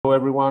Hello,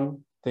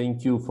 everyone.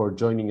 Thank you for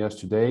joining us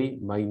today.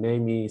 My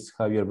name is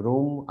Javier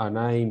Brum, and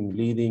I'm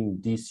leading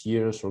this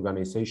year's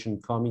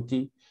organization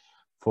committee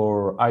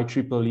for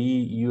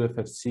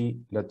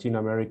IEEE-UFFC Latin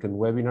American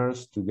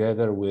webinars,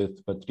 together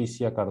with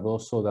Patricia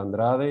Cardoso de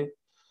Andrade,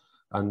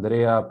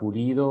 Andrea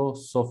Pulido,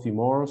 Sophie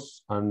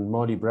Morse, and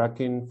Molly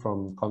Bracken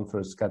from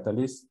Conference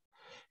Catalyst.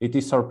 It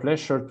is our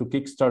pleasure to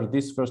kickstart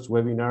this first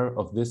webinar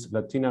of this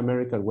Latin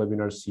American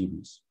webinar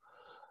series.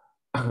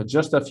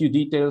 Just a few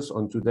details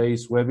on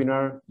today's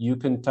webinar. You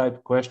can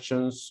type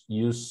questions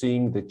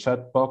using the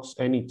chat box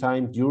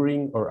anytime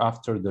during or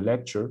after the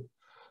lecture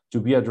to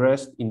be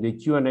addressed in the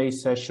Q&A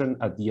session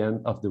at the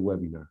end of the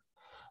webinar.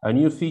 A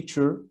new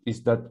feature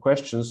is that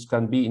questions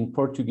can be in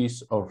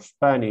Portuguese or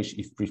Spanish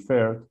if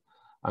preferred.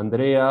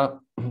 Andrea,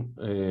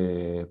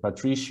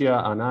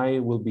 Patricia, and I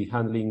will be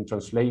handling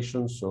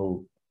translation,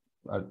 so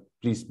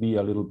please be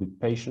a little bit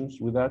patient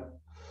with that.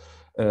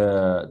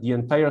 The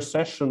entire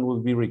session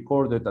will be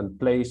recorded and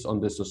placed on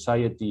the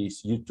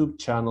Society's YouTube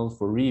channel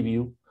for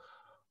review,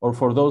 or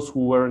for those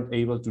who weren't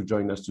able to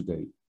join us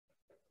today.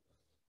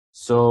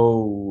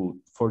 So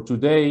for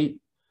today,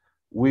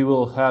 we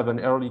will have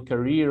an early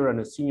career and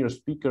a senior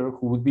speaker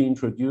who will be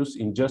introduced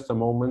in just a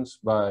moment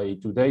by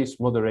today's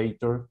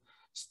moderator,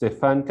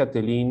 Stéphane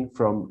Catelin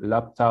from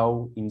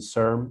Laptau in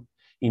CERN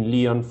in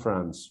Lyon,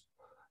 France.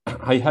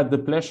 I had the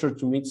pleasure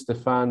to meet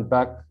Stéphane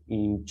back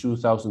in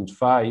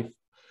 2005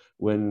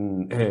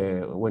 when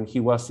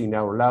he was in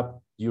our lab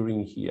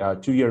during a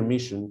two-year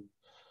mission,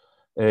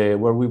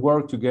 where we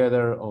worked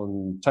together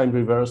on time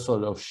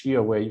reversal of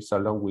shear waves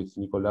along with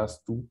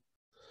Nicolás too.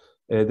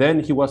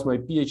 Then he was my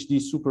PhD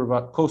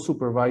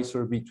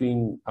co-supervisor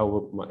between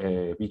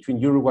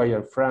Uruguay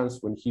and France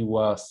when he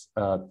was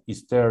at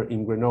ISTER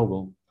in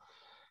Grenoble.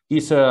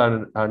 He's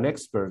an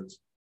expert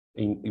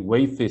in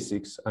wave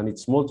physics and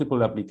its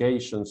multiple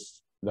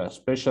applications,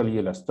 especially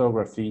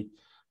elastography,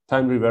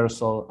 time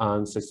reversal,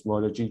 and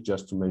seismology,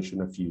 just to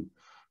mention a few.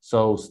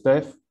 So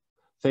Steph,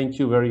 thank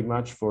you very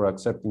much for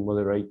accepting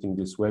moderating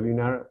this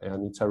webinar,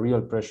 and it's a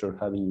real pleasure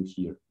having you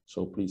here.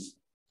 So please.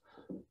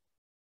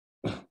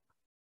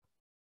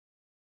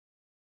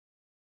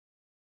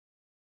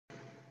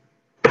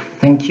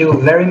 Thank you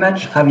very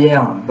much,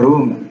 Javier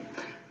Brum.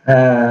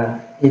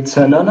 It's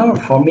an honor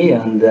for me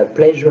and a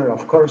pleasure,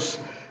 of course,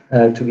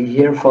 to be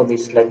here for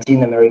this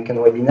Latin American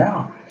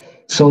webinar.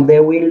 So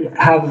there we'll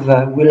have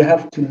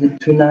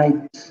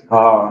tonight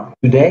or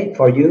today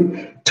for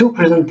you two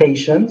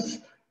presentations,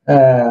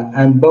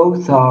 and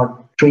both are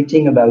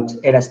treating about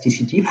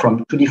elasticity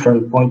from two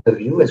different points of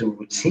view, as we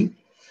will see.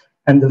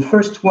 And the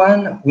first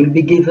one will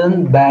be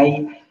given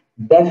by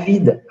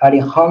David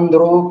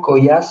Alejandro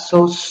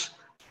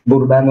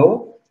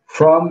Collazos-Burbano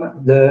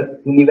from the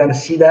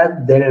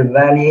Universidad del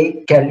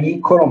Valle,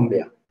 Cali,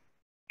 Colombia.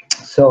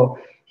 So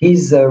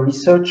he's a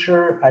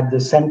researcher at the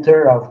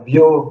Center of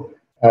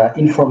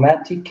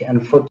Bioinformatics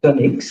and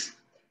Photonics,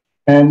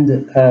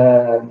 and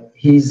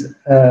he's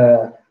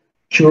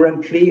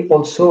currently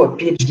also a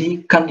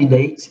PhD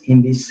candidate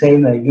in the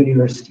same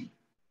university.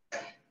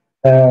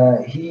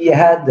 He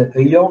had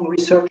a young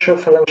researcher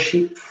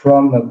fellowship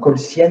from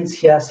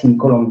Colciencias in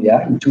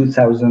Colombia in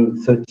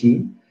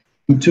 2013.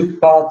 He took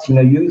part in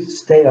a youth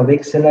stay of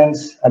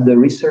excellence at the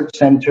research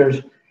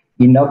centers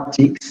in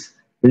optics,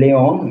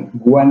 León,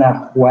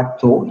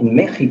 Guanajuato, in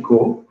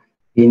Mexico,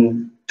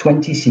 in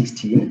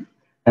 2016.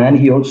 And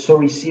he also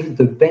received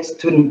the Best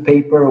Student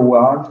Paper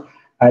Award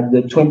at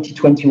the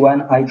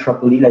 2021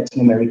 IEEE Latin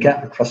America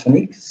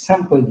Ultrasonic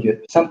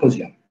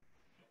Symposium.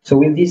 So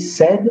with this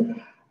said,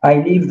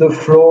 I leave the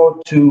floor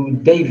to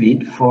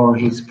David for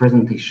his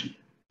presentation.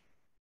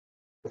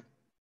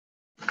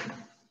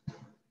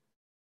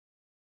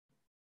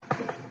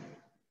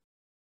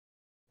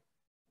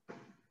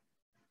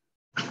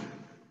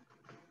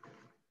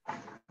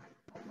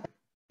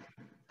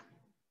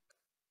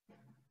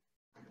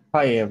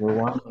 Hi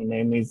everyone, my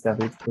name is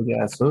David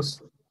Collazos,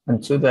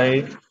 and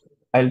today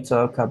I'll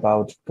talk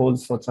about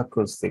pulse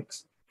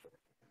photoacoustics,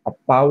 a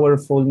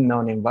powerful,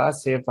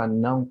 non-invasive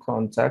and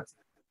non-contact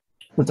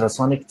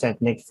ultrasonic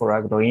technique for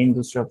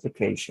agroindustry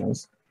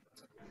applications.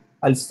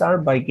 I'll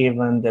start by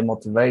giving the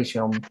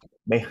motivation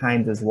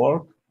behind this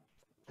work.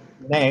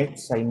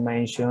 Next, I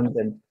mention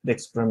the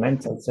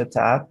experimental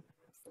setup.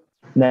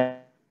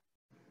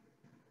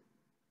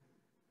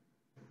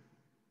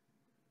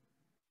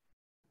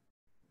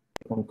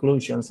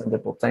 Conclusions and the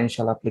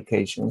potential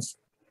applications.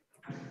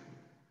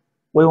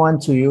 We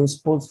want to use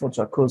pulse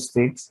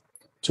photoacoustics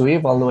to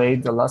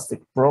evaluate the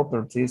elastic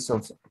properties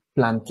of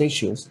plant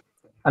tissues,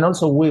 and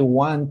also we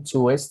want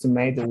to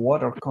estimate the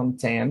water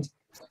content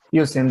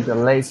using the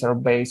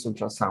laser-based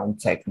ultrasound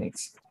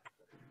techniques.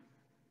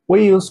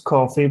 We use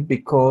coffee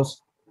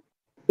because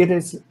it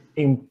is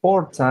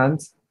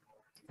important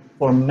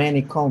for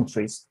many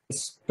countries,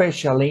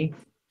 especially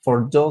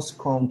for those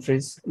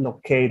countries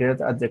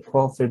located at the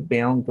coffee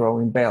bean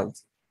growing belt.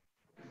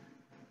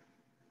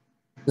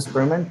 The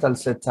experimental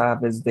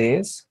setup is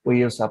this. We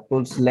use a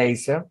pulse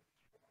laser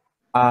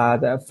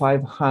at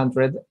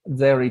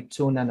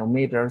 532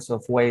 nanometers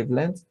of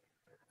wavelength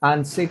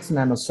and 6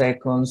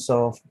 nanoseconds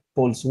of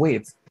pulse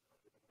width.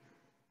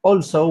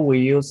 Also, we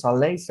use a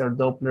laser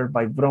Doppler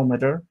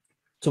vibrometer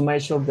to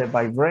measure the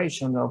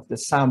vibration of the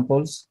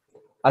samples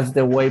as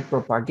the wave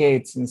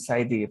propagates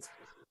inside it.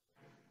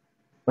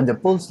 When the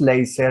pulse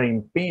laser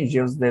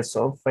impinges the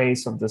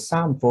surface of the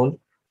sample,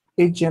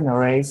 it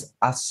generates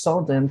a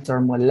sudden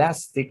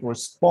thermoelastic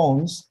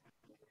response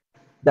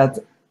that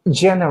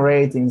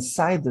generates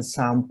inside the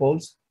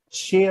samples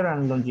shear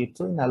and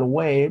longitudinal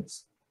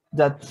waves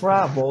that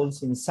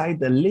travels inside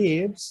the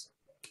leaves,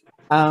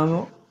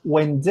 and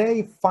when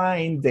they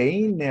find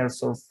the inner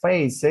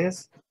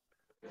surfaces,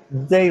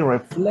 they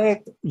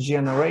reflect,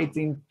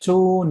 generating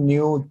two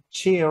new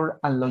shear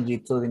and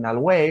longitudinal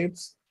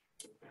waves.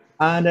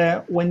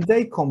 And when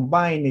they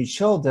combine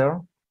each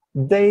other,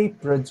 they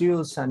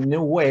produce a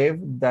new wave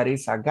that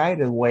is a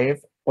guided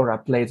wave or a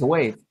plate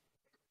wave.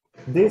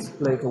 These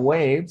plate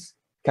waves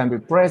can be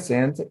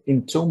present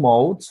in two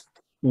modes,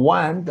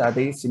 one that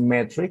is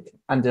symmetric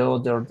and the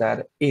other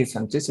that is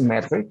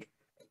antisymmetric.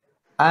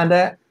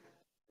 And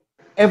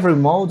every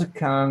mode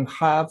can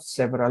have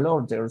several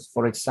orders.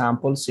 For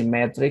example,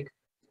 symmetric,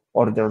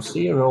 order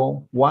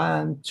 0,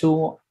 1,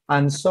 2,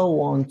 and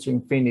so on to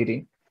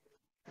infinity.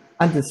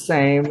 And the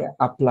same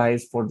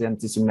applies for the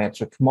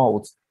antisymmetric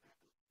mode.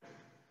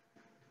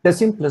 The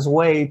simplest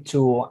way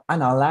to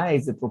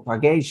analyze the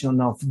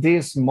propagation of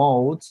these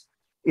modes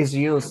is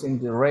using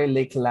the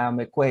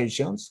Rayleigh-Lamb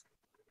equations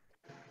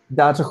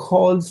that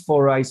holds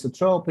for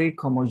isotropic,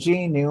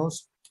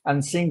 homogeneous,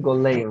 and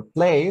single-layer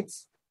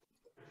plates.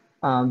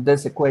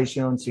 These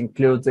equations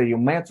include the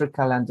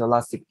geometrical and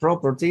elastic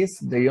properties.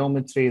 The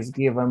geometry is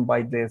given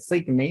by the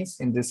thickness,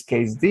 in this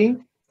case D.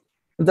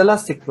 The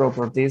elastic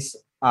properties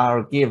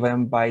are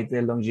given by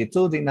the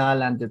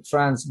longitudinal and the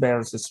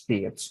transverse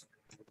speeds.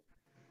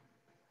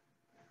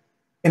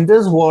 In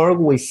this work,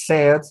 we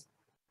set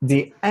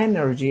the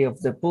energy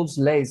of the pulse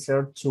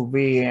laser to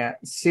be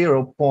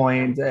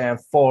 0.4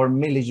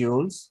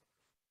 millijoules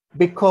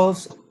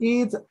because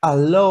it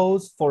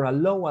allows for a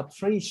low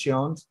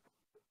attrition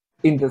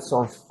in the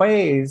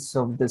surface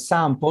of the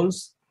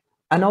samples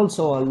and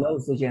also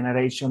allows the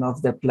generation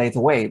of the plate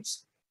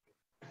waves.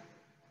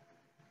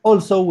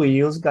 Also, we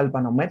use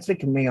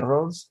galvanometric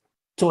mirrors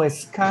to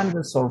scan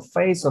the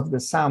surface of the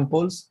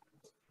samples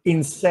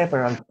in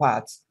several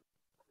paths.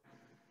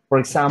 For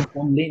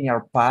example,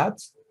 linear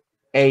paths,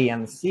 A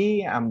and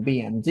C and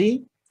B and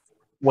D,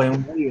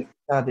 when we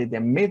study the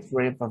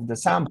midrib of the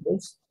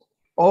samples,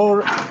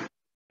 or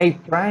A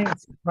prime,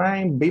 C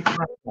prime, B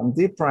prime, and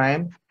D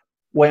prime,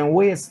 when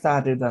we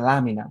study the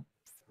lamina.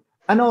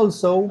 And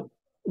also,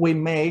 we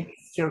make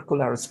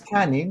circular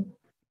scanning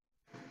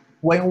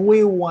when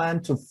we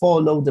want to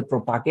follow the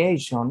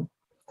propagation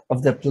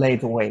of the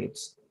plate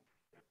waves.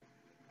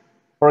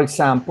 For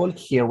example,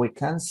 here we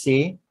can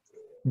see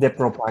the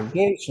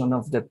propagation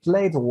of the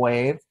plate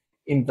wave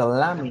in the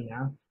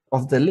lamina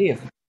of the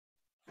leaf.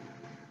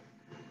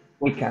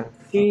 We can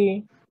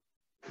see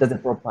that the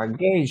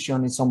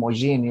propagation is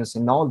homogeneous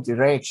in all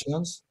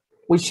directions,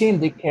 which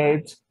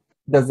indicates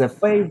that the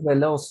phase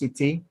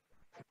velocity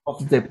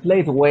of the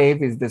plate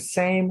wave is the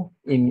same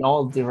in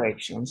all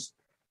directions.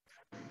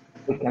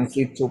 We can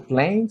see two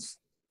planes,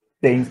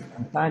 the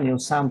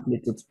instantaneous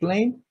amplitude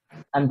plane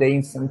and the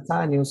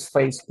instantaneous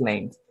phase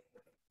plane.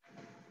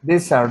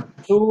 These are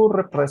two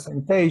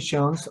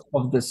representations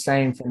of the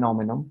same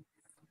phenomenon.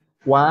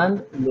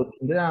 One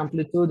looking the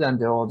amplitude and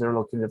the other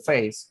looking the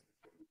phase.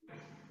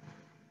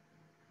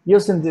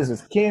 Using this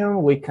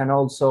scheme, we can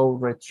also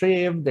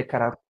retrieve the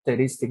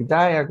characteristic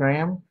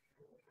diagram.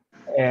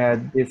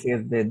 This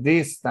is the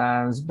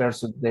distance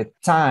versus the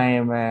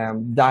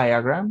time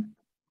diagram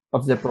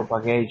of the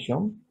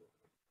propagation.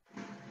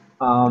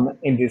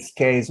 In this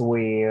case,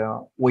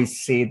 we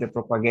see the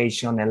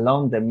propagation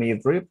along the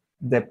midrib,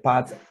 the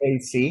path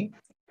AC,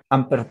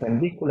 and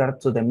perpendicular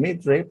to the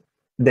midrib,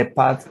 the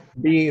path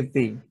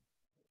BD.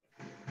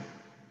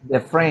 The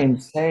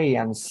frames A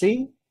and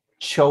C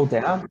show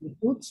the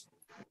amplitudes,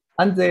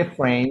 and the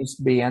frames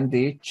B and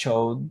D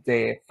show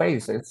the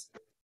phases.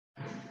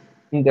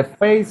 In the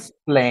phase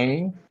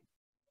plane,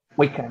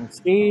 we can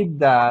see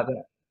that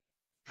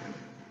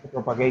the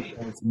propagation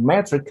is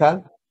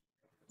symmetrical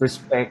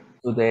respect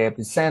to the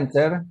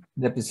epicenter.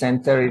 The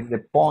epicenter is the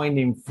point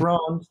in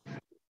front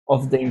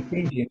of the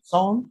impinging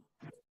zone,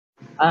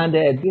 and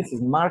this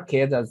is marked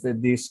as the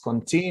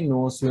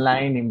discontinuous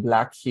line in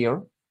black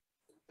here.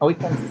 We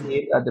can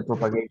see that the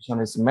propagation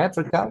is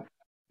symmetrical.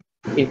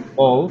 It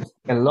falls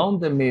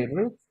along the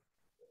midrib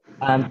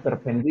and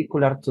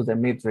perpendicular to the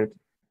midrib.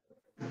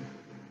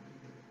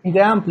 In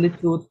the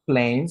amplitude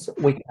planes,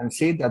 we can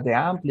see that the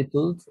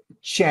amplitude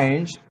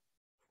change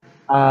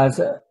as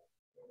the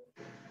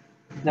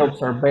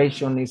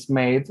observation is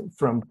made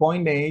from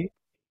point A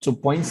to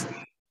point C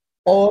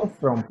or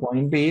from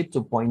point B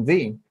to point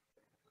D.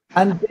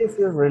 And this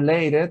is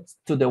related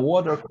to the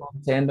water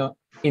content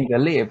in the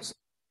leaves.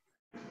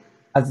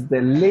 As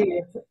the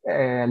leaf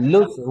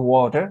loses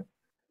water,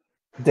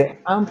 the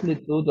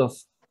amplitude of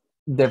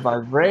the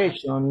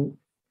vibration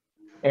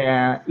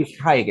is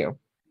higher.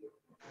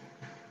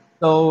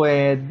 So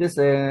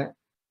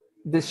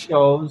this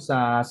shows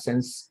a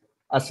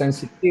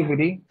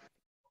sensitivity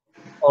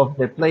of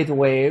the plate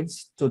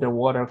waves to the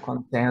water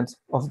content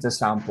of the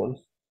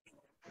samples.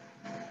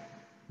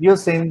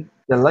 Using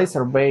the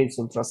laser-based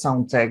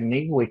ultrasound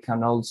technique, we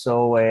can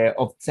also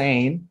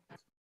obtain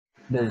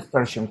the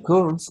dispersion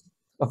curves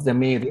of the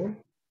media.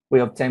 We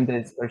obtain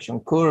the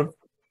dispersion curve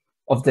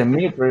of the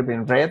midrib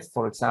in red,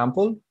 for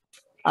example,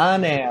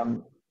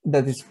 and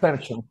the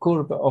dispersion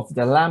curve of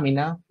the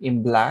lamina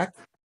in black.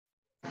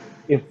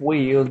 If we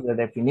use the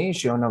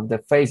definition of the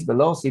phase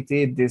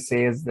velocity, this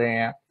is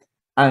the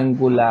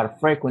angular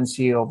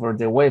frequency over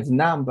the wave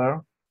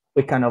number,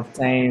 we can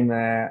obtain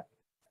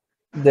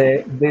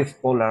these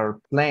polar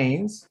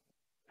planes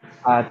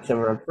at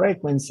several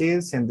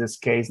frequencies, in this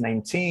case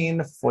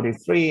 19,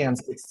 43, and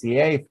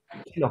 68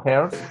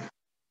 kilohertz.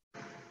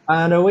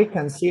 And we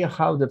can see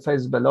how the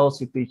phase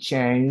velocity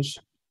change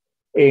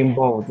in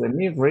both the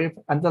midrib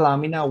and the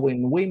lamina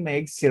when we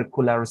make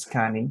circular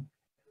scanning.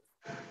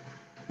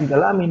 In the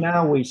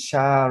lamina, which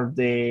are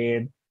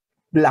the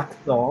black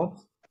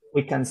dots,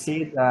 we can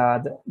see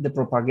that the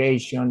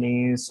propagation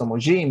is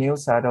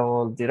homogeneous at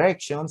all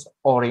directions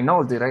or in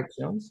all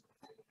directions.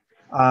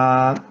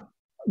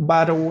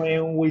 But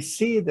when we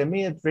see the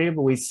midrib,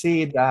 we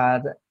see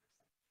that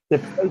the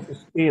phase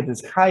speed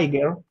is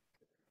higher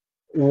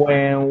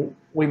when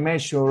we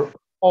measure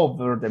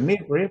over the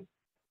midrib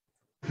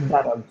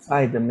than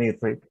outside the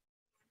midrib.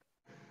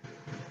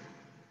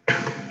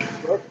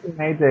 To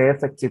estimate the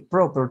effective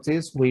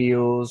properties, we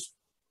use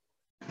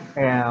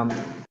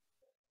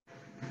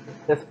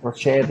this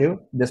procedure.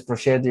 This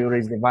procedure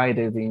is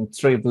divided in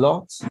 3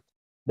 blocks.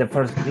 The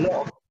first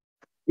block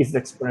is the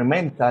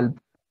experimental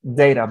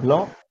data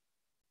block,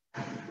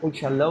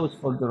 which allows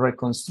for the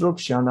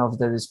reconstruction of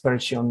the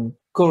dispersion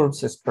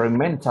curves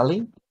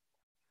experimentally.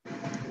 The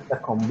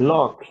second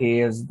block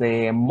is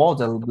the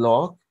model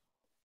block,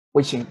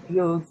 which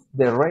includes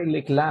the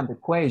Rayleigh-Lamb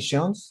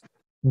equations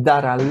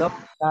that allow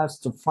us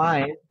to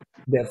find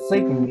the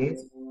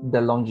thickness,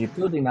 the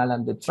longitudinal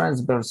and the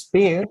transverse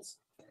speeds.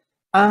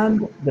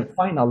 And the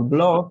final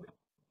block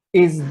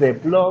is the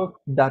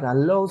block that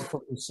allows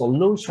for the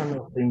solution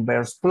of the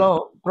inverse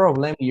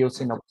problem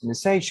using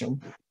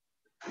optimization.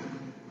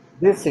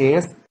 This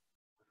is,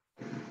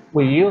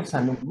 we use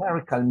a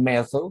numerical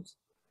method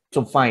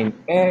to find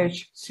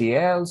H,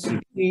 CL,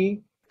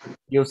 CT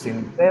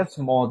using this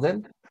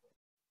model,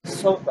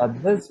 so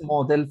that this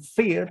model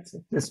fits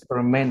the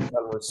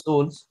experimental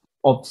results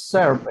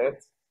observed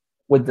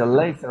with the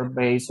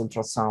laser-based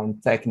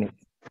ultrasound technique.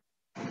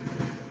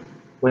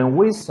 When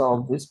we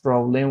solve this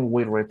problem,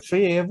 we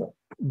retrieve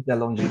the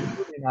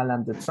longitudinal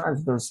and the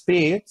transverse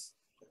speeds,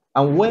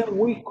 and when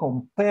we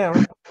compare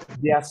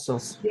the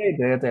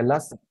associated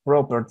elastic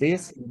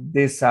properties,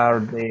 these are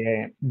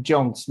the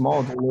Young's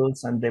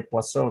modulus and the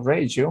Poisson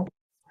ratio,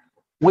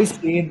 we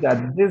see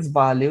that these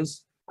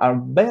values are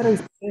very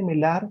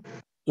similar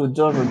to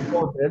those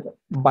reported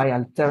by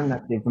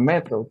alternative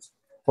methods,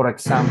 for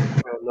example,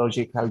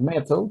 biological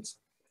methods.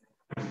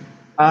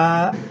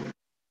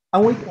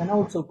 And we can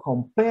also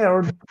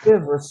compare the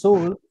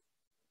results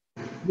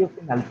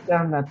using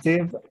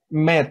alternative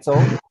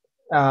methods,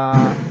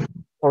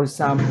 for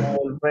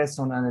example,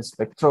 resonance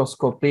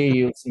spectroscopy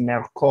using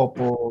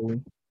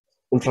air-coupled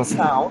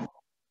ultrasound.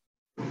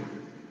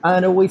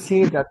 And we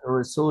see that the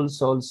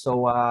results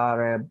also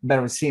are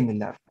very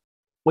similar.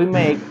 We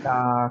make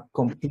a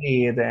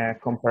complete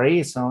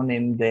comparison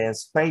in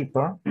this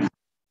paper,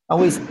 and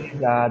we see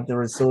that the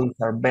results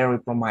are very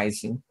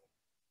promising.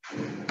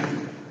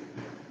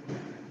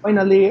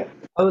 Finally,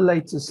 I would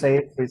like to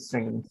say 3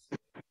 things.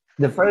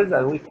 The first,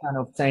 that we can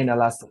obtain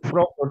elastic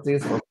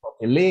properties for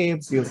coffee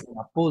leaves using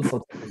a pulse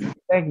photoacoustics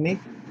technique.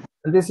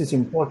 And this is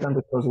important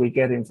because we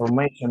get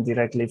information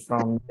directly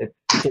from the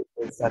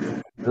tubes that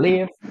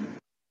leaf.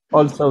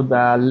 Also,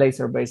 the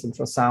laser-based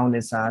ultrasound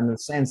is a new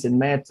sensing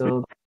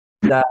method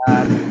that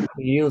can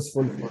be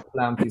useful for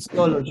plant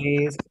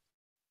physiologies.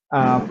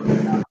 For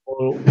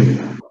example, we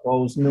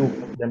propose new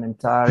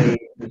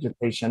complementary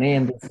vegetation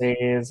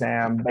indices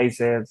and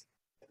based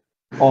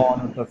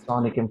on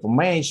ultrasonic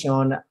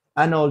information.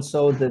 And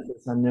also, this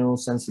is a new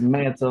sensing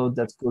method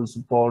that could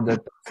support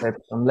the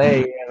perception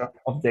layer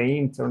of the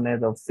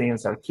Internet of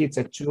Things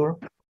architecture.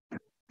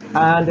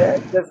 And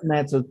this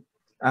method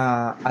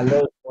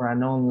allows for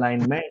an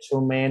online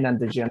measurement and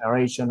the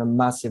generation of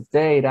massive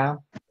data,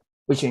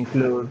 which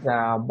includes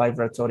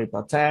vibratory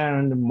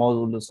pattern,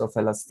 modulus of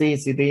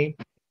elasticity,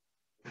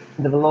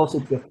 the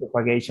velocity of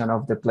propagation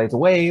of the plate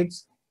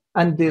waves,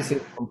 and this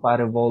is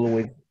compatible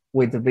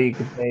with the big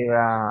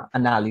data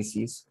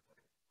analysis.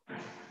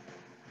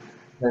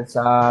 These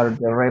are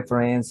the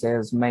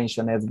references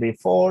mentioned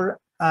before,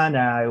 and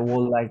I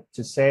would like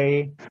to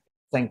say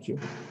thank you.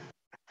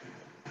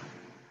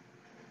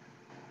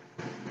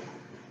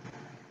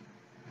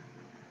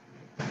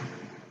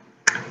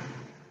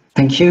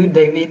 Thank you,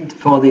 David,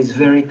 for this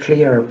very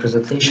clear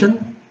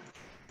presentation.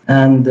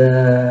 And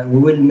we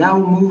will now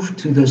move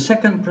to the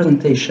second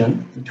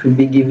presentation. It will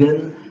be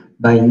given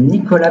by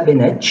Nicolás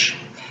Benech.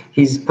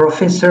 He's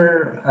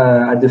professor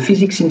at the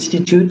Physics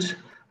Institute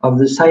of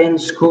the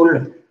Science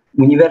School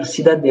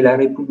Universidad de la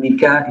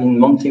República in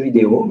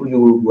Montevideo,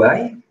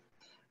 Uruguay.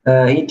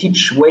 He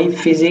teaches wave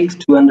physics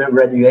to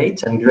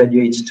undergraduate and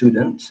graduate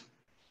students,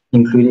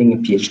 including a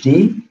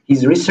PhD.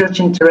 His research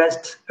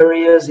interest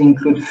areas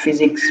include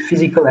physics,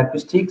 physical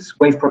acoustics,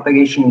 wave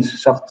propagation in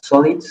soft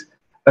solids,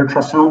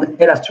 ultrasound,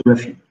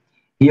 elastography.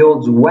 He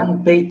holds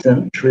one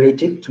patent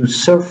related to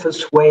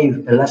surface wave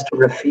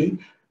elastography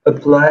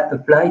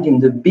applied in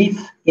the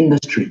beef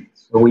industry.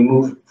 So we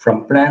move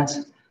from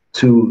plants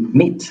to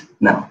meat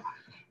now.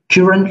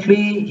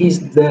 Currently,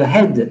 he's the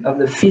head of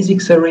the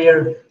physics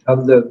area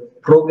of the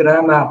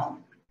Programa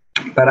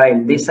para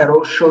el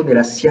Desarrollo de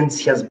las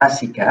Ciencias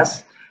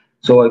Básicas,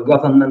 so a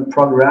government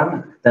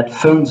program that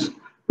funds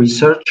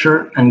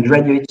researcher and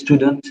graduate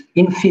students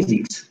in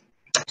physics.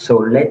 So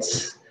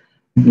let's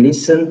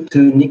listen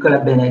to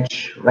Nicolás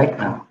Benech right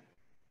now.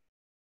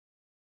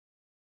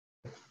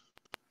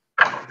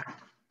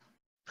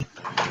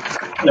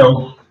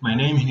 Hello, my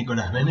name is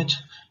Nicolás Benech,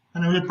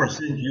 and I will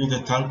present you the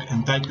talk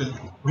entitled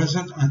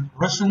Recent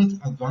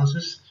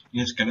Advances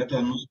in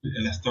Skeletal Muscle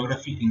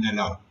Elastography in the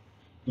Lab,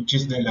 which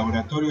is the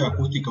Laboratorio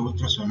Acústica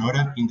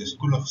Ultrasonora in the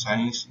School of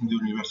Science in the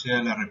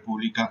Universidad de la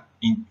República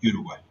in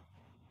Uruguay.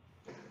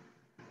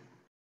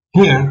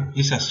 Here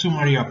is a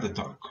summary of the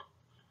talk.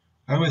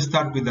 I will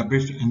start with a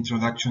brief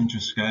introduction to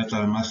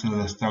skeletal muscle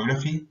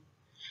elastography.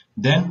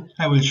 Then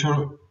I will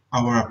show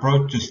our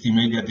approach to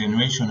estimate the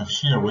attenuation of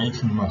shear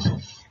waves in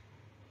muscles.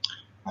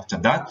 After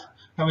that,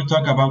 I will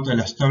talk about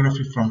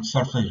elastography from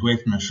surface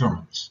wave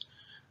measurements,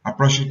 a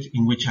project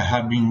in which I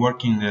have been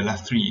working in the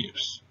last 3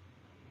 years.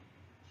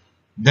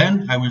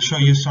 Then I will show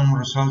you some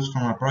results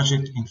from a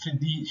project in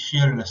 3D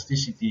shear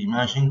elasticity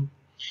imaging,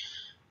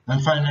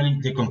 and finally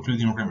the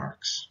concluding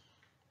remarks.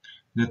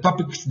 The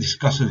topics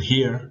discussed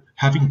here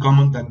have in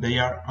common that they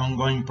are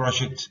ongoing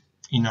projects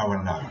in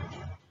our lab.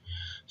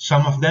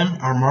 Some of them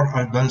are more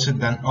advanced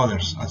than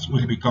others, as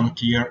will become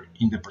clear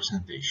in the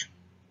presentation.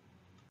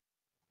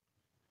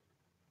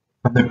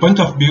 From the point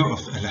of view of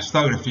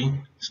elastography,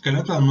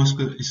 skeletal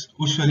muscle is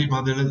usually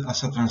modeled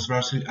as a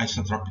transversely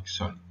isotropic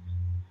solid.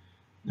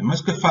 The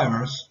muscle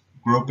fibers,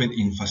 grouped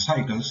in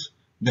fascicles,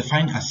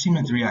 define a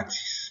symmetry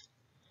axis.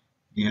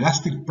 The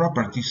elastic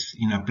properties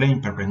in a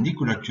plane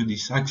perpendicular to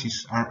this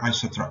axis are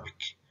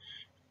isotropic,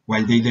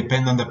 while they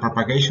depend on the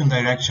propagation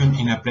direction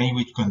in a plane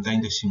which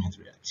contains the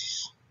symmetry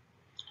axis.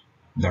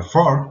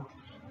 Therefore,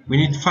 we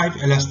need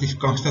 5 elastic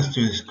constants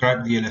to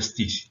describe the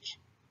elasticity.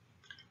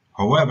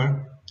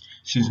 However,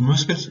 since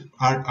muscles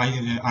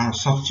are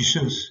soft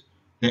tissues,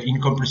 the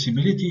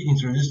incompressibility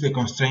introduces the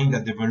constraint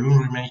that the balloon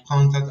remains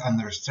constant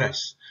under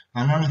stress,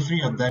 and only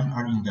 3 of them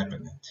are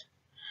independent.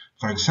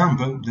 For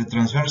example, the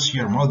transverse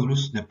shear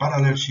modulus, the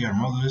parallel shear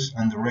modulus,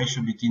 and the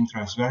ratio between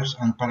transverse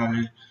and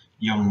parallel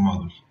Young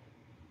moduli.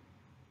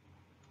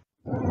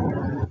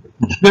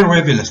 In shear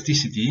wave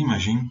elasticity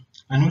imaging,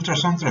 an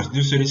ultrasound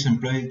transducer is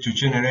employed to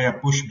generate a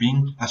push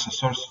beam as a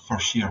source for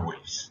shear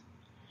waves.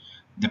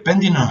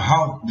 Depending on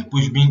how the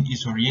push beam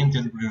is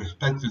oriented with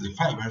respect to the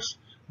fibers,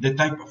 the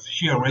type of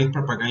shear wave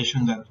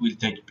propagation that will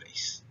take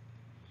place.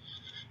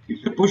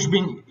 If the push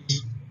beam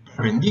is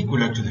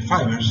perpendicular to the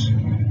fibers,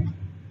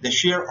 the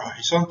shear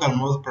horizontal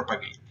mode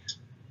propagates.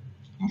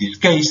 In this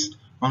case,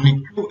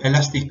 only 2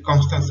 elastic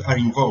constants are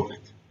involved,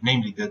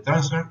 namely the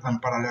transverse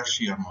and parallel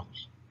shear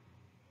moduli.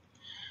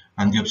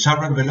 And the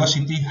observed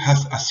velocity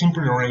has a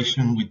simple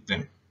relation with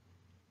them.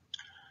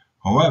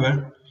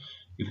 However,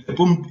 if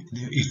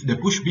the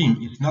push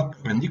beam is not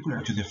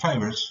perpendicular to the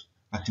fibers,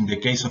 as in the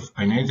case of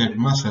pinnated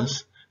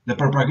muscles, the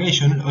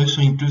propagation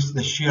also includes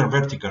the shear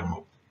vertical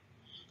mode.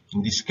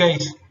 In this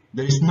case,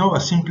 there is no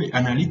simply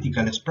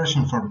analytical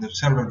expression for the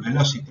observed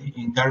velocity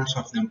in terms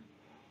of the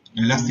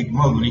elastic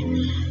moduli,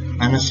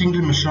 and a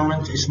single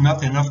measurement is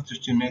not enough to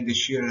estimate the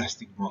shear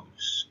elastic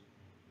modulus.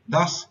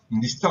 Thus,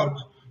 in this talk,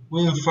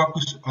 we will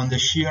focus on the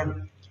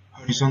shear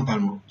horizontal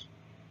mode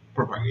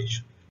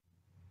propagation.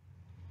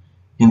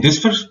 In this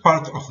first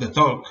part of the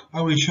talk,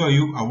 I will show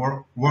you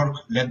our work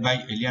led by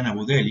Eliana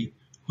Budelli,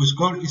 whose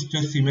goal is to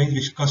estimate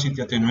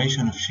viscosity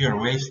attenuation of shear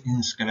waves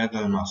in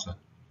skeletal muscle.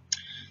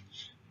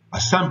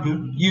 As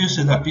sample, use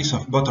a piece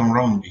of bottom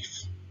round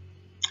beef.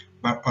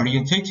 By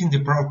orientating the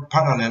probe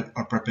parallel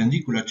or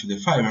perpendicular to the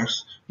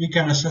fibers, we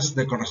can assess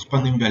the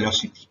corresponding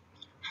velocity,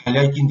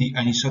 highlighting the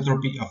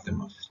anisotropy of the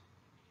muscle.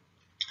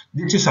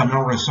 This is a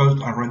known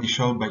result already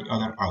shown by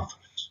other authors.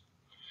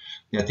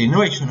 The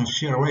attenuation of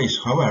shear waves,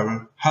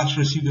 however, has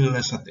received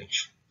less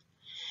attention.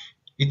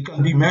 It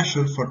can be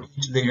measured for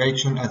each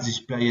direction as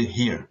displayed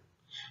here,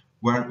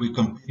 where we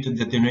computed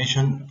the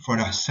attenuation for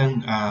a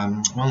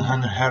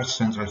 100 Hz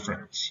central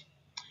frequency.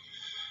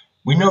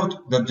 We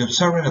note that the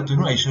observed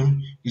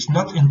attenuation is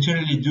not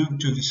entirely due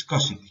to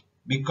viscosity,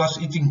 because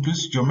it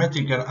includes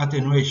geometrical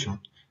attenuation,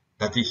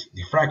 that is,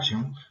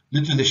 diffraction,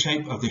 due to the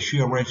shape of the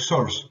shear wave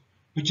source,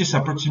 which is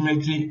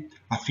approximately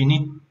a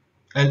finite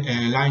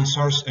line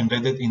source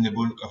embedded in the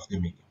bulk of the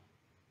medium.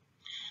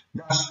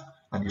 Thus,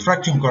 a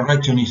diffraction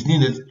correction is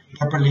needed to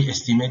properly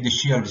estimate the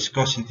shear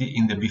viscosity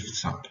in the beef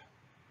sample.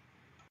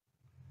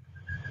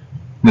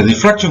 The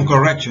diffraction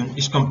correction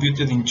is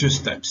computed in two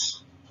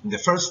steps. In the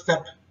first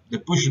step, the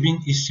push beam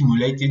is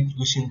simulated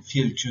using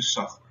Field 2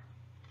 software.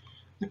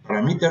 The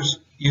parameters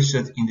used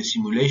in the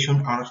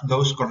simulation are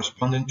those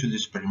corresponding to the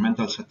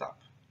experimental setup,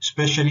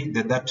 especially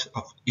the depth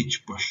of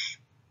each push.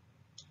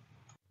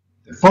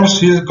 The force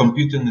field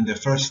computed in the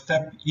first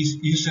step is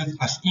used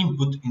as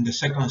input in the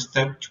second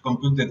step to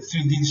compute the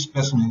 3D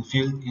displacement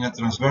field in a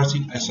transverse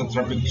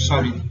isotropic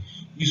solid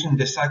using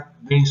the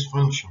Sag-Green's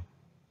function.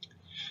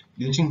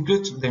 This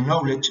includes the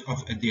knowledge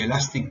of the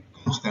elastic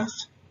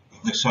constants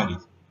of the solid.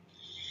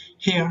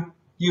 Here,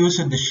 use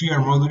the shear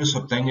modulus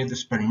obtained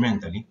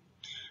experimentally.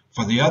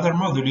 For the other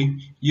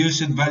moduli, use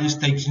values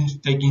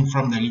taken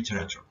from the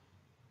literature.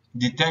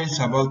 Details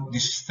about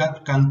this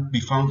step can be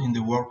found in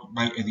the work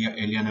by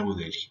Eliana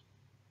Budeli.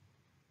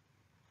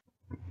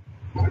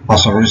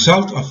 As a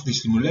result of the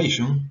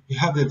simulation, we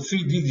have the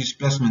 3D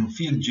displacement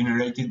field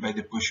generated by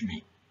the push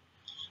beam.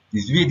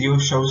 This video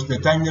shows the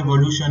time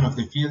evolution of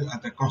the field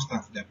at a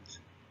constant depth.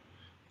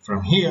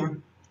 From here,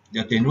 the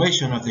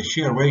attenuation of the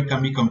shear wave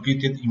can be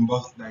computed in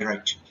both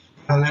directions,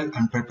 parallel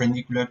and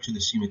perpendicular to the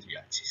symmetry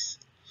axis.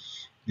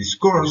 These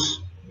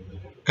curves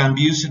can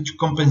be used to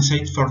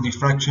compensate for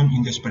diffraction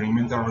in the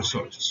experimental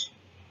results.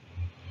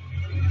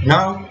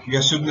 Now, we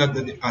assume that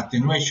the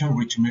attenuation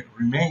which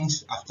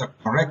remains after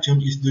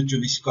correction is due to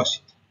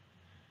viscosity,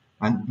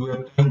 and we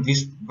obtain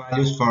these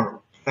values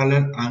for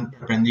parallel and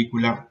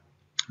perpendicular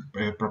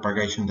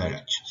propagation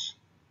directions.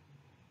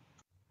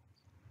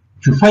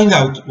 To find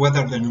out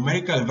whether the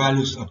numerical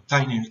values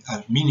obtained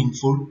are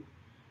meaningful,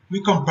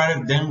 we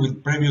compare them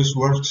with previous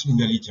works in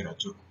the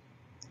literature.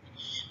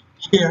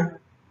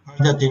 Here are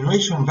the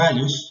attenuation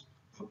values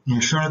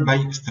measured by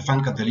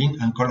Stefan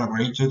Catelin and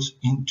collaborators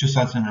in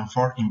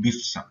 2004 in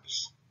beef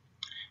samples.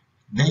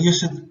 They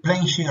used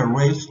plane shear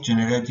waves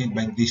generated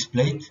by this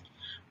plate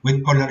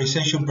with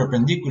polarization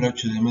perpendicular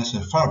to the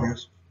muscle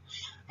fibers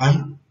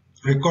and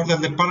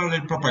recorded the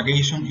parallel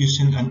propagation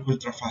using an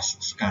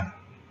ultrafast scanner.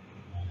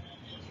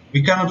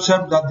 We can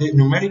observe that the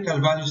numerical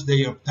values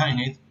they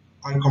obtained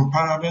are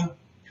comparable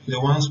to the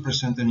ones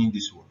presented in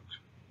this work.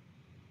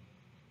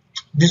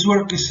 This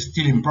work is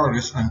still in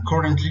progress, and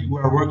currently we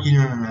are working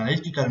on an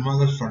analytical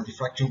model for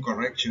diffraction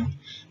correction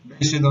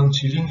based on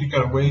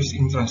cylindrical waves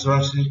in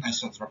transversely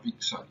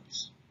isotropic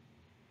solids.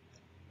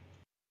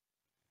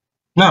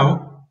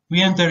 Now,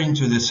 we enter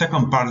into the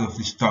second part of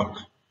this talk,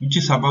 which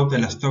is about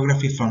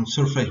elastography from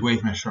surface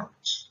wave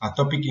measurements, a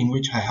topic in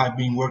which I have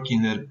been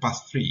working the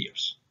past 3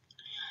 years.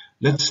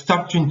 Let's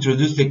start to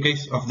introduce the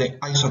case of the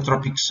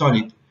isotropic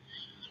solid,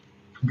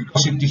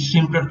 because it is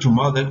simpler to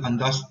model and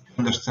thus to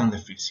understand the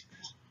physics.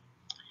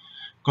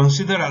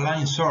 Consider a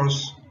line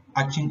source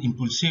acting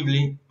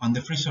impulsively on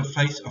the free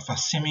surface of a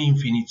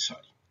semi-infinite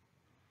solid.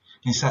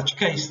 In such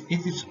case,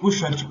 it is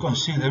usual to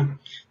consider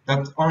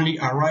that only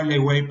a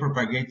Rayleigh wave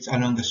propagates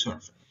along the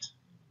surface.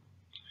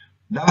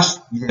 Thus,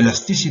 the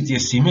elasticity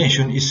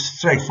estimation is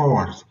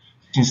straightforward,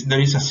 since there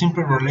is a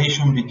simple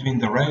relation between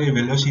the Rayleigh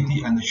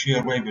velocity and the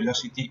shear wave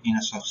velocity in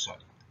a soft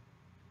solid.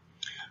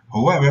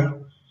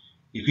 However,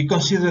 if we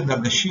consider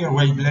that the shear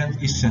wave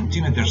length is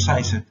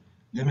centimeter-sized,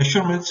 the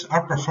measurements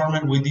are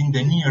performed within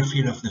the near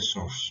field of the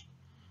source.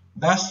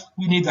 Thus,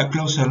 we need a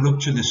closer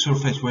look to the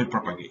surface wave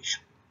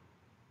propagation.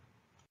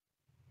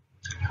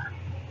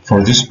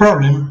 For this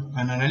problem,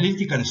 an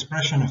analytical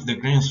expression of the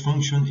Green's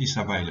function is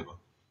available.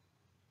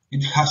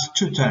 It has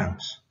two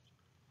terms,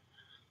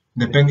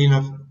 depending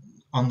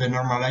on the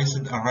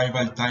normalized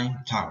arrival time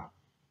tau.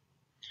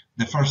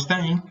 The first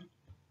term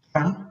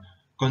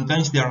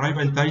contains the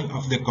arrival time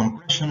of the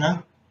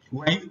compressional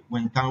wave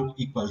when tau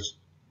equals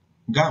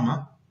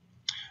gamma,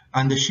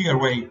 and the shear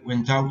wave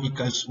when tau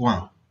equals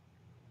 1.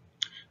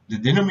 The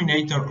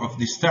denominator of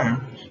this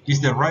term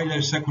is the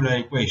Rayleigh circular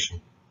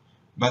equation,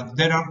 but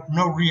there are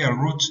no real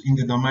roots in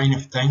the domain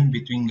of time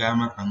between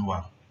gamma and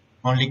 1.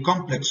 Only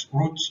complex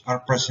roots are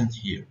present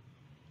here.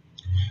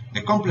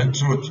 The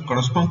complex roots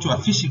correspond to a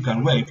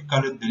physical wave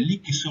called the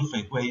leaky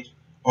surface wave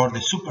or the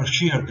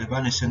super-shear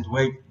evanescent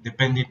wave,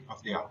 depending on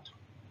the author.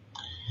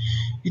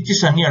 It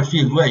is a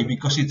near-field wave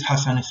because it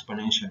has an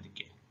exponential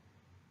decay.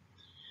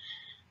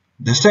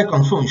 The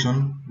second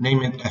function,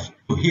 named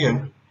f2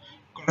 here,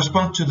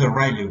 corresponds to the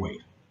Rayleigh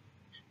wave.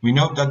 We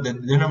note that the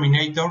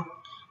denominator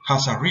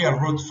has a real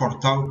root for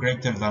tau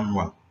greater than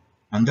 1,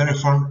 and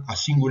therefore a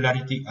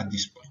singularity at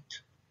this point.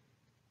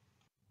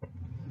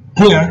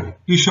 Here,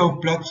 we show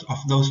plots of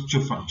those two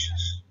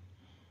functions.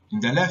 In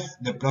the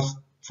left, the plot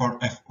for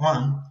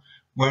f1,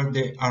 where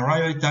the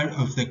arrival time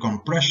of the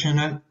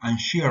compressional and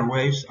shear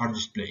waves are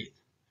displayed.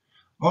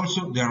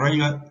 Also, the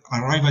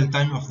arrival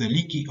time of the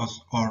leaky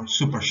or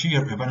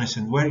super-shear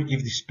evanescent wave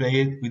is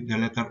displayed with the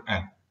letter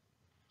L.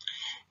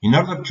 In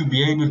order to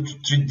be able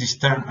to treat this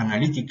term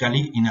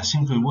analytically in a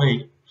simple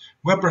way,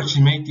 we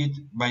approximate it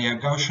by a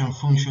Gaussian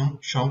function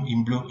shown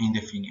in blue in the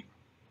figure.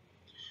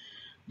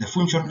 The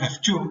function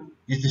f2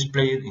 is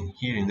displayed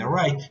here in the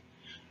right,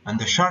 and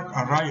the sharp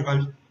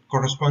arrival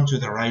corresponds to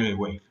the Rayleigh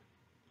wave,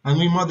 and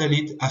we model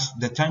it as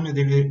the time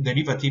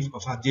derivative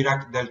of a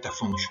Dirac delta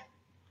function.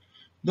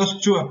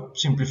 Those two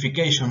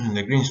simplifications in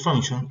the Green's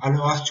function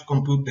allow us to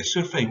compute the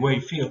surface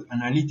wave field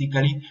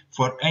analytically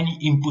for any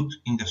input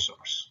in the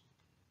source.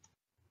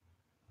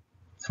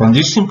 From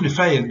this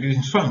simplified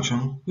Green's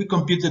function, we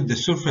computed the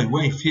surface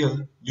wave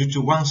field due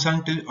to one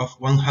cycle of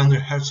 100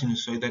 Hz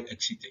sinusoidal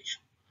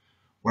excitation,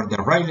 where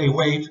the Rayleigh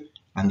wave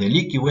and the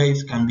leaky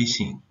waves can be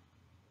seen.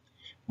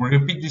 We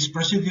repeat this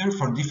procedure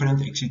for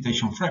different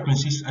excitation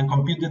frequencies and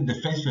computed the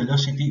phase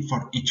velocity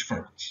for each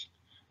frequency.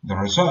 The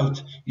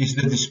result is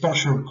the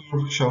dispersion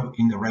curve shown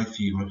in the right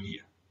figure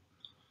here.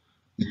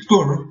 This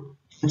curve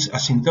tends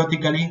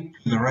asymptotically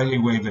to the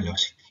Rayleigh wave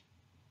velocity.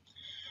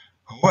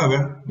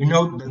 However, we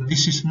note that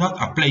this is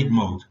not a plate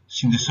mode,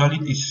 since the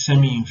solid is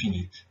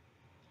semi-infinite.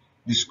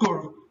 This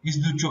curve is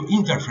due to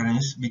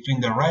interference between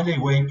the Rayleigh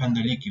wave and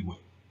the leaky wave.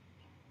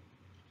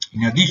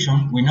 In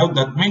addition, we note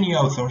that many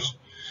authors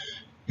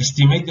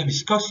estimate the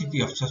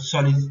viscosity of such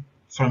solid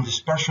from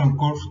dispersion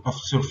curves of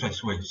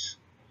surface waves.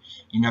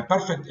 In a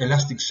perfect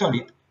elastic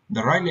solid,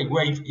 the Rayleigh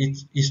wave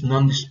is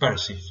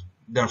non-dispersive.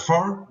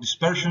 Therefore,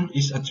 dispersion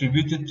is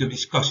attributed to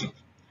viscosity.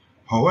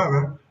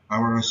 However,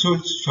 our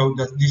results show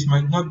that this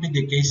might not be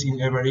the case in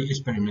every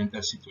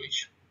experimental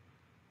situation.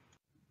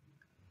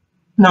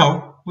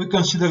 Now, we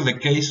consider the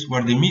case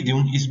where the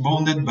medium is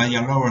bounded by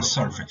a lower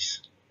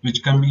surface,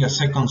 which can be a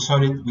second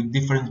solid with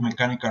different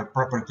mechanical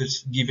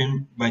properties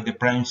given by the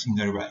primes in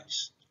their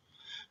values.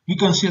 We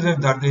consider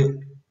that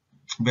the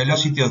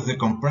velocity of the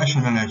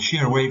compressional and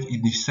shear wave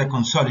in this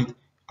second solid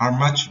are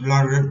much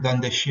larger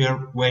than the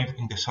shear wave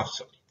in the soft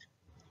solid.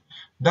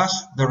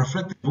 Thus, the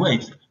reflected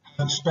waves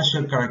have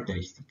special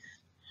characteristics.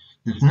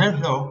 The Snell's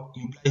law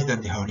implies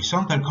that the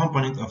horizontal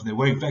component of the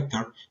wave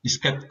vector is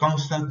kept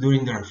constant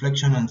during the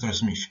reflection and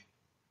transmission.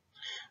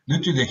 Due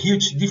to the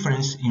huge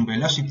difference in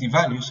velocity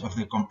values of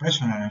the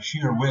compressional and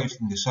shear waves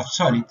in the soft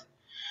solid,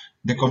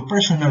 the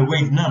compressional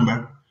wave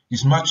number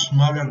is much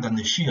smaller than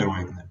the shear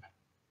wave number.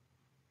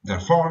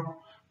 Therefore,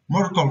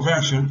 mode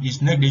conversion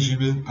is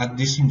negligible at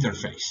this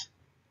interface,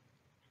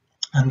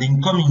 and the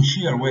incoming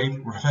shear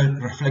wave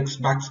reflects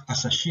back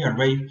as a shear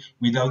wave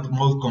without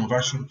mode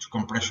conversion to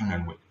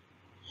compressional wave.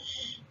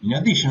 In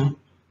addition,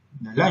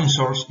 the line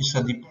source is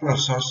a dipolar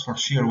source for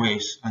shear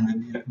waves,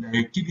 and the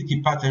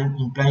directivity pattern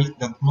implies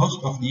that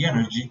most of the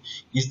energy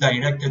is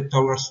directed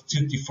towards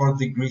 34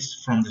 degrees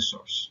from the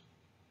source.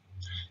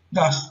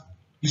 Thus,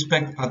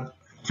 expect a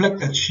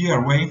reflected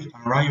shear wave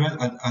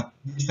arrival at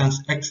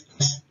distance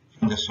xs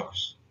from the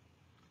source.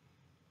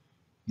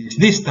 This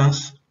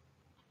distance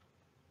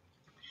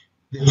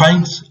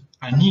defines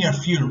a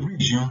near-field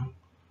region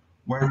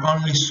where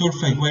only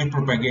surface wave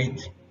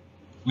propagate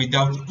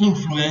without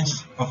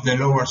influence of the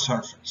lower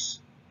surface.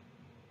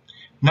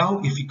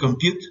 Now, if we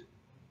compute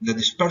the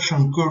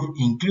dispersion curve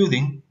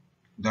including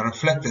the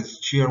reflected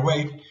shear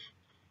wave, we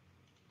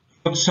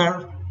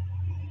observe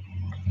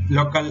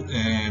local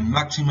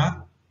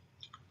maxima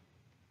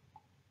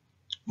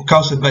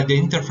caused by the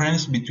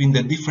interference between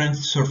the different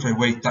surface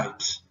wave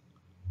types.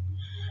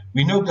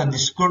 We note that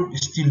this curve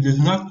still does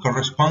not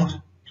correspond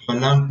to a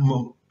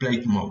lamp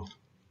plate mode.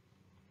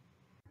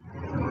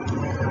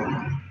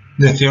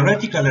 The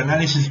theoretical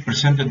analysis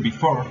presented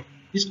before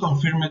is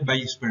confirmed by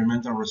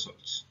experimental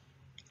results.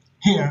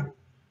 Here,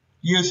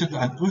 used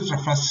an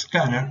ultrafast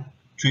scanner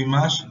to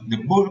image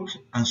the bulk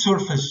and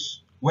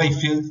surface wave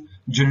field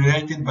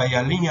generated by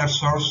a linear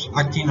source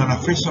acting on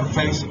a free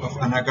surface of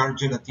an agar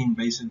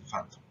gelatin-based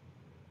phantom.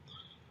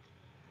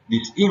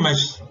 This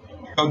image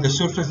shows the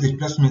surface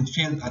displacement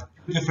field at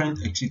two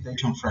different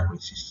excitation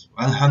frequencies,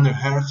 100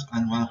 Hz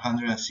and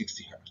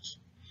 160 Hz.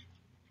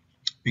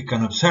 We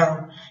can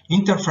observe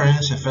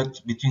interference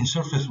effects between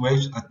surface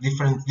waves at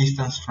different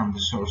distance from the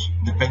source,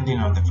 depending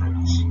on the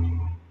frequency.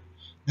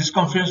 This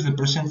confirms the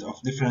presence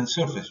of different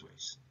surface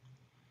waves.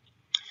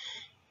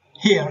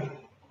 Here,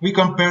 we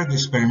compare the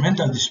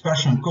experimental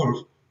dispersion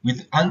curve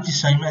with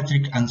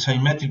antisymmetric and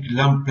symmetric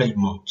lamp plate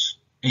modes,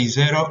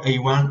 A0,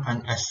 A1,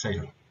 and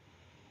S0.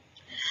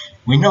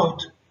 We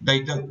note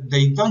that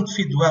they don't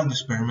fit well the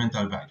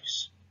experimental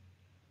values.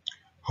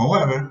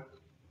 However,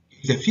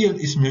 if the field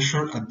is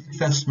measured at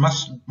distance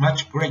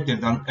much greater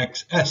than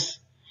xs,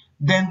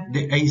 then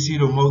the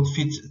A0 mode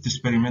fits the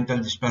experimental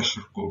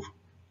dispersion curve.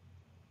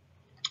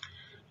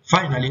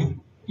 Finally,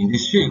 in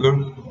this figure,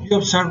 we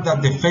observe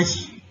that the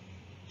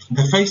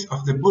phase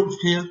of the bulk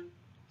field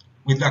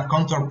with a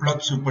contour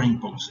plot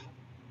superimposed.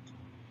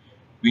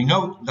 We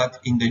note that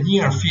in the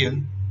near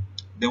field,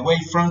 the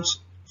wavefronts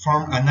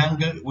form an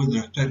angle with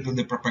respect to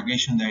the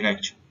propagation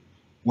direction,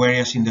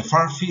 whereas in the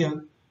far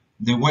field,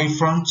 the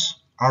wavefronts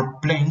are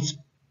planes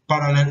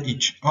parallel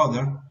each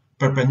other,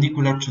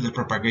 perpendicular to the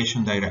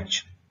propagation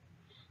direction.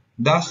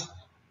 Thus,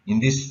 in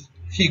this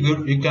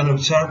figure, you can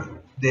observe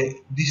the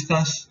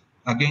distance,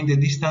 again the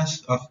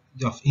distance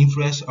of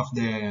influence of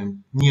the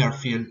near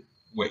field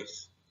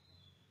waves.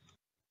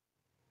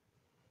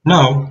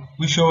 Now,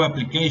 we show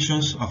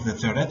applications of the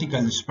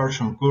theoretical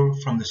dispersion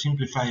curve from the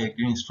simplified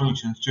Green's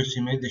function to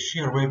estimate the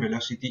shear wave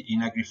velocity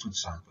in agri-food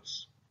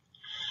samples.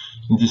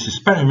 In this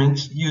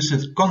experiment,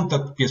 used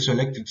contact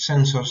piezoelectric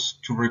sensors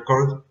to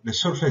record the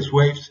surface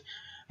waves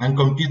and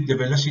compute the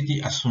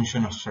velocity as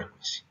function of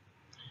frequency.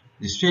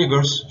 These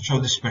figures show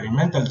the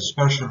experimental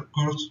dispersion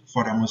curves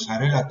for a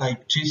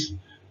mozzarella-type cheese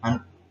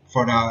and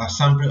for a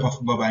sample of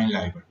bovine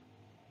liver.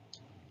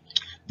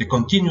 The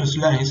continuous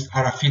lines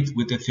are a fit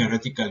with the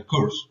theoretical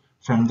curves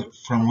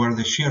from where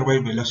the shear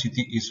wave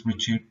velocity is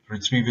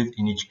retrieved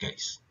in each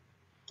case.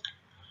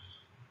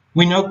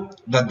 We note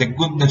that the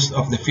goodness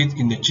of the fit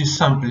in the cheese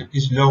sample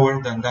is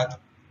lower than that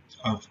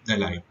of the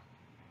liver.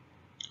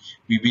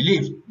 We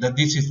believe that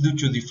this is due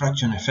to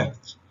diffraction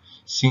effect,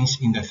 since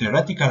in the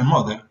theoretical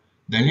model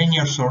the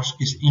linear source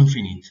is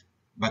infinite,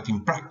 but in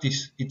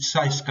practice its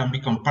size can be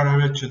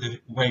comparable to the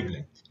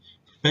wavelength,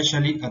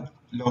 especially at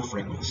low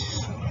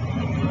frequencies.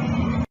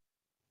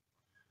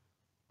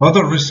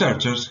 Other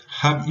researchers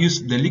have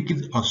used the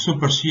liquid or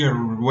super shear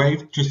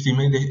wave to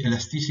estimate the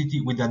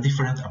elasticity with a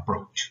different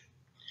approach.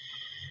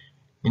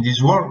 In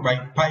this work by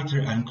Peiter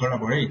and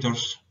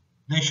collaborators,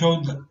 they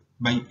showed that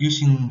by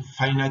using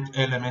finite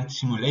element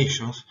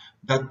simulations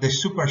that the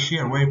super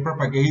shear wave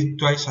propagates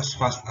twice as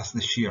fast as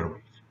the shear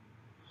wave.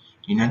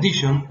 In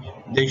addition,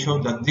 they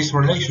showed that this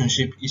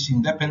relationship is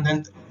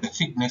independent of the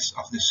thickness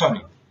of the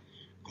solid,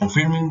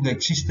 confirming the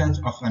existence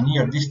of a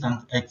near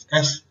distant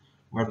XS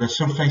where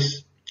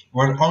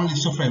only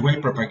surface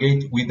wave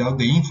propagate without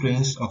the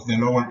influence of the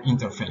lower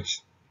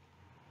interface.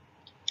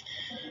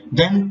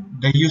 Then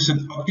they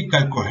used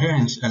optical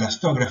coherence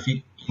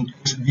elastography in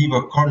ex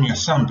vivo cornea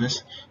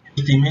samples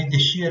to estimate the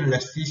shear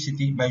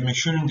elasticity by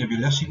measuring the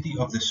velocity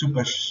of the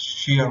super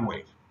shear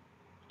wave.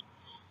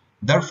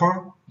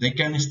 Therefore, they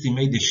can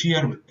estimate the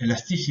shear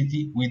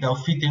elasticity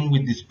without fitting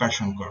with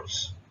dispersion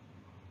curves.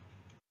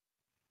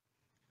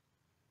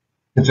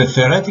 In the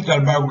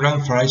theoretical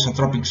background for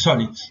isotropic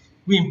solids,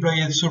 we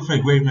employed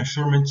surface wave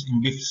measurements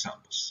in beef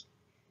samples.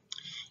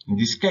 In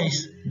this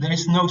case, there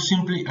is no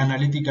simply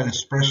analytical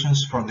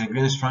expressions for the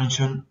Green's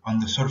function on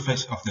the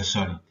surface of the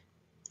solid.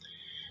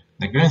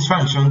 The Green's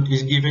function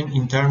is given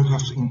in terms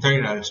of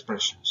integral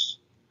expressions.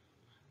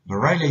 The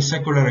Rayleigh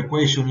secular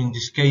equation in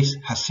this case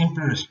has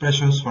simpler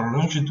expressions for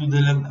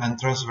longitudinal and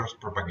transverse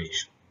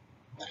propagation.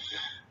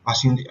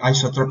 As in the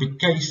isotropic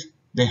case,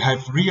 they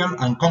have real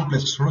and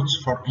complex roots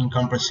for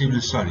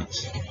incompressible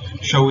solids,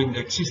 showing the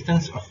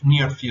existence of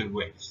near-field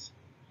waves.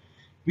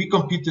 We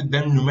computed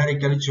them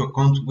numerically to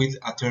account with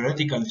a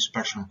theoretical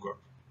dispersion curve.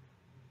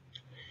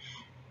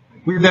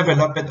 We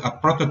developed a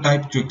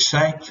prototype to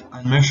excite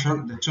and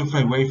measure the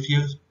surface wave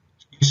field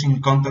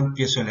using contact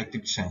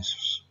piezoelectric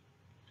sensors.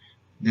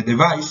 The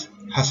device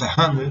has a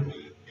handle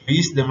to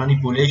ease the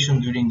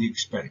manipulation during the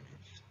experiment.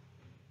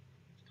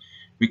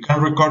 We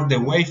can record the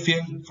wave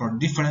field for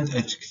different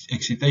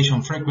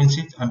excitation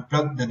frequencies and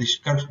plot the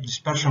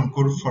dispersion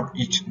curve for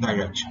each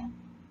direction.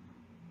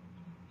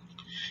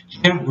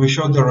 Here we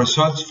show the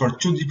results for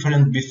two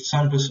different beef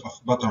samples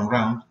of bottom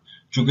round,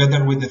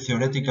 together with the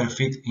theoretical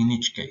fit in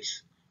each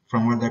case,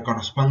 from where the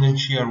corresponding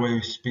shear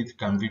wave speed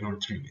can be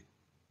retrieved.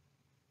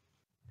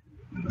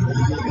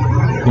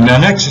 In the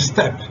next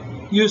step,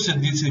 use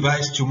this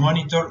device to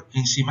monitor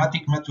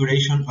enzymatic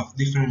maturation of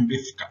different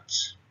beef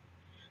cuts.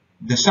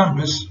 The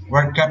samples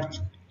were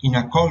kept in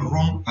a cold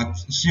room at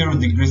 0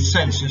 degrees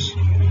Celsius,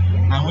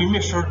 and we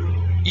measured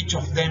each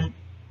of them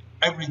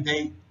every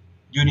day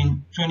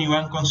during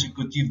 21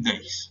 consecutive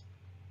days.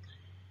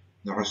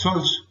 The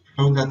results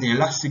show that the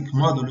elastic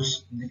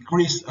modulus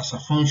decreased as a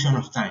function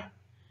of time,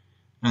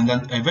 and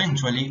that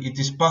eventually it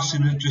is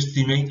possible to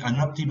estimate an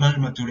optimal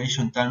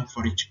maturation time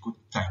for each cut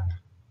type.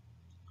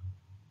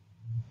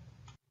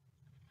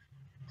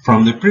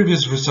 From the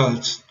previous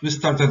results, we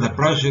started a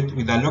project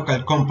with a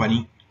local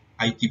company,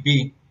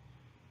 ITP,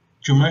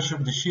 to measure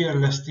the shear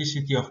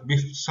elasticity of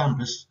beef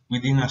samples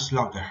within a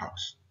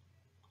slaughterhouse,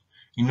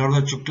 in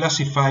order to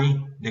classify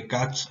the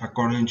cuts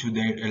according to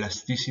their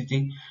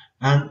elasticity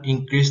and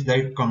increase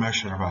their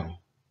commercial value.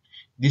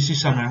 This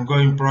is an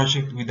ongoing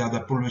project without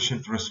a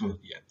published result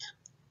yet.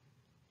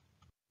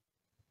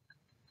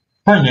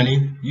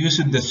 Finally,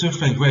 using the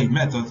surface wave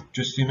method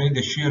to estimate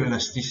the shear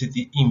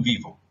elasticity in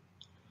vivo.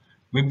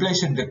 We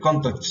placed the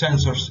contact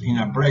sensors in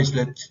a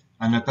bracelet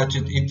and attached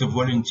it to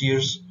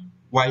volunteers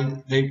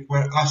while they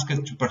were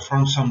asked to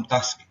perform some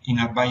task in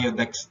a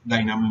biodex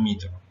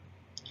dynamometer.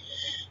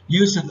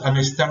 Used an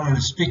external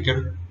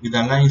speaker with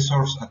a line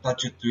source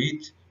attached to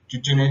it to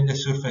generate the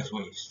surface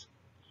waves.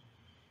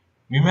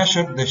 We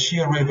measured the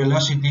shear wave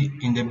velocity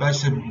in the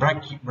bicep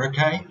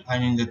brachii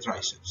and in the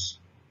triceps.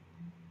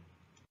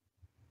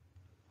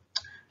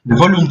 The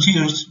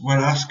volunteers were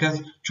asked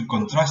to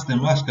contrast the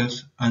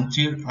muscles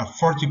until a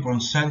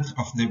 40%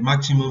 of the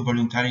maximum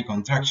voluntary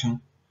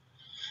contraction,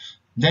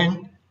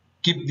 then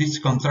keep this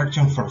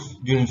contraction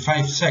during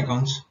 5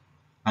 seconds,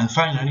 and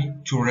finally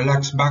to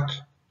relax back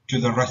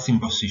to the resting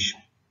position.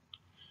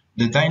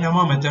 The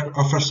dynamometer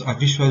offers a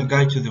visual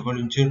guide to the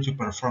volunteer to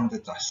perform the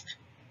task.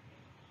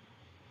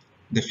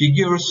 The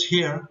figures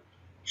here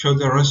show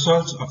the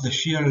results of the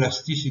shear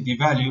elasticity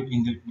value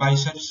in the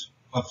biceps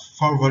of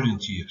 4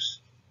 volunteers.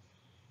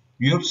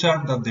 We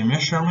observe that the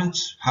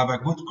measurements have a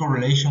good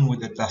correlation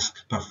with the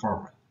task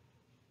performed.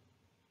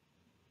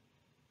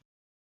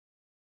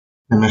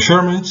 The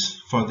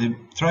measurements for the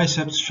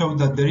triceps show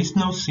that there is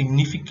no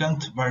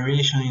significant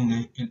variation in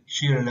the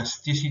shear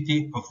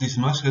elasticity of this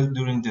muscle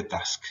during the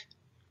task.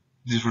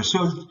 This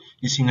result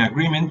is in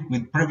agreement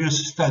with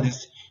previous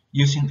studies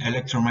using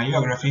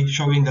electromyography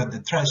showing that the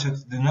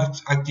triceps do not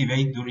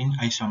activate during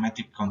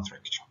isometric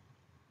contraction.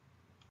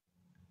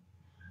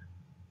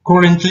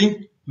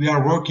 Currently, we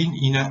are working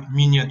in a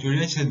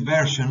miniaturized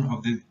version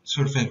of the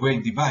surface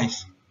wave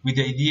device with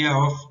the idea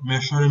of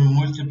measuring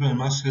multiple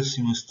muscles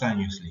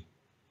simultaneously.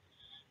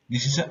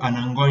 This is an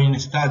ongoing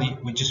study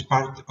which is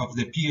part of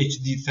the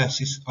PhD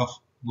thesis of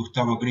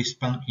Gustavo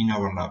Grispan in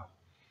our lab.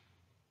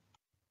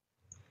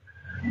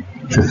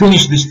 To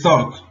finish this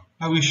talk,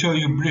 I will show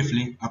you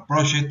briefly a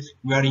project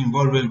we are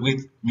involved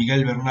with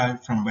Miguel Bernal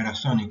from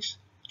Ultrasonics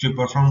to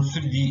perform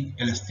 3D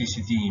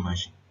elasticity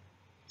imaging.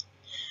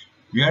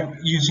 We are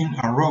using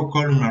a raw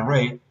column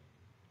array to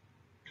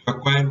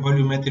acquire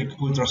volumetric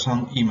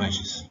ultrasound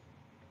images.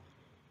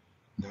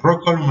 The raw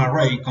column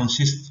array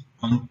consists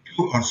of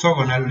two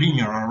orthogonal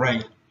linear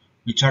arrays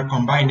which are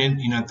combined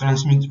in a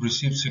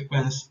transmit-receive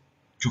sequence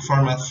to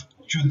form a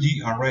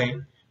 2D array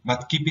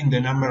but keeping the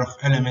number of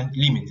elements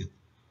limited,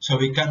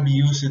 so it can be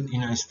used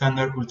in a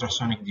standard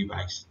ultrasonic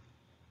device,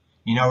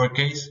 in our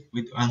case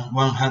with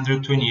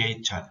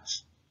 128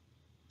 channels.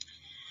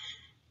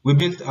 We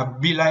built a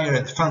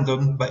bilayered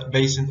phantom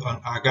based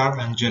on agar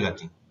and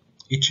gelatin.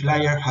 Each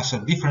layer has a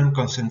different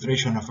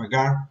concentration of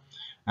agar,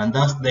 and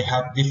thus they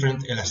have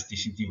different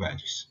elasticity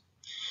values.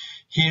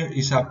 Here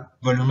is a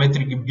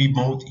volumetric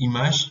B-mode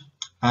image,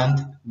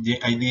 and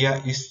the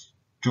idea is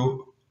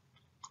to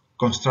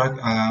construct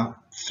a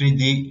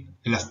 3D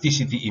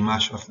elasticity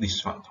image of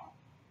this phantom.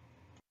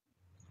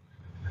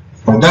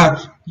 For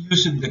that,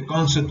 using the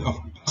concept of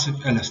passive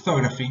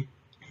elastography to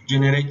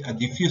generate a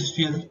diffuse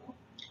field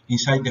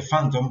inside the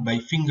phantom by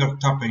finger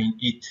tapping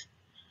it,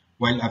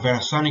 while a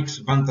Verasonics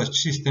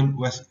Vantage system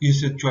was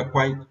used to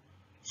acquire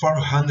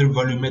 400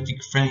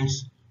 volumetric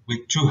frames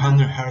with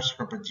 200 Hz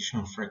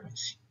repetition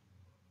frequency.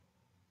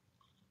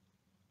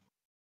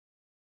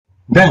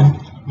 Then,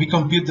 we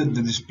computed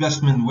the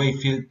displacement wave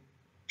field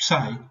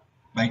psi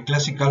by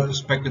classical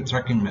spectral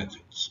tracking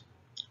methods.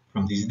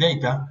 From this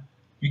data,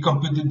 we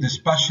computed the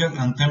spatial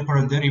and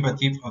temporal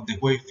derivative of the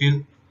wave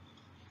field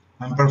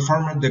and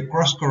performed the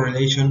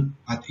cross-correlation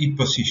at each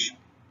position.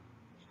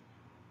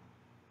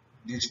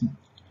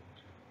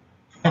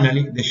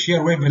 Finally, the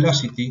shear wave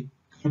velocity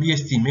can be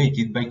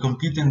estimated by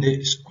computing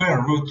the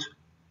square root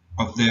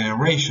of the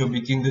ratio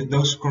between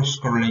those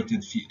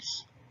cross-correlated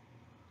fields.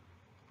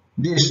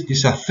 This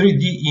is a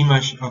 3D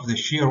image of the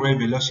shear wave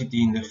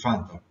velocity in the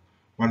phantom,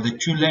 where the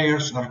two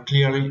layers are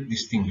clearly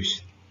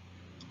distinguished.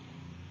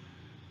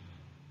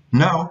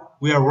 Now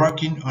we are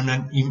working on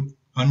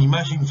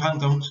imaging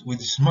phantoms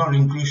with small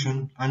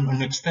inclusion and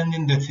on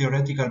extending the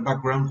theoretical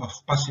background of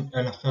passive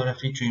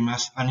elastography to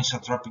image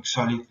anisotropic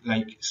solid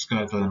like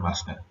skeletal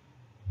muscle.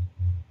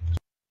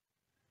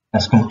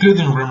 As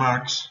concluding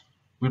remarks,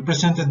 we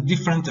presented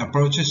different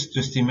approaches to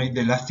estimate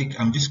the elastic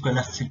and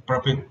viscoelastic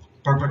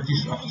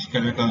properties of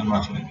skeletal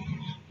muscle,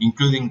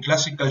 including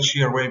classical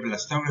shear wave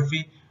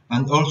elastography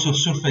and also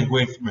surface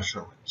wave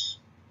measurements.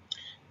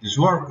 This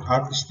work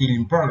are still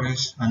in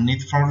progress and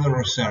need further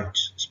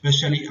research,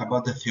 especially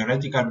about the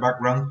theoretical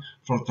background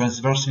for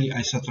transversely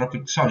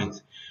isotropic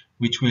solids,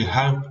 which will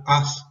help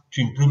us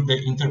to improve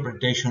the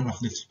interpretation of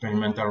the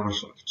experimental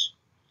results.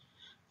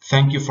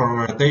 Thank you for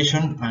your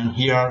attention, and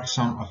here are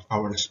some of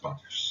our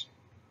sponsors.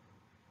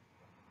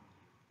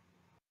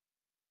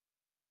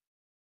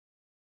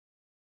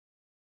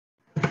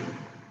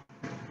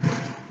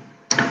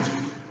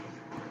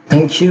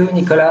 Thank you,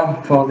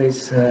 Nicolás, for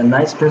this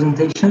nice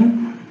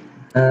presentation.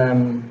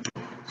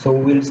 So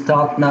we'll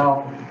start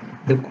now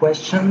the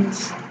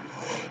questions.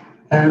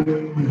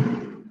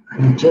 And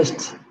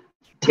just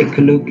take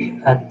a look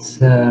at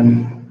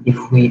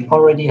if we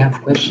already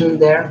have questions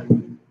there.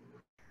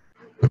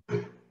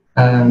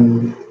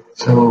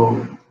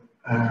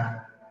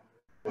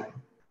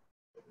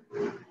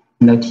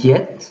 Not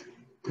yet,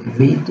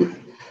 David.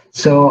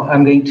 So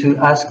I'm going to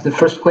ask the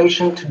first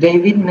question to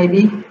David,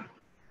 maybe.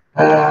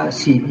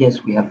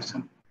 Yes, we have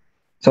some.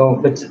 So,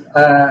 but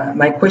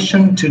my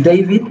question to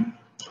David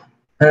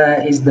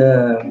is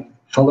the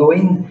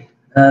following.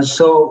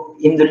 So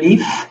in the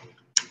leaf,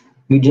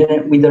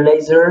 with the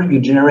laser, you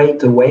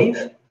generate a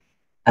wave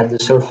at the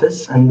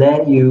surface, and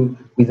then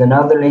with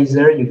another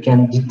laser, you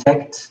can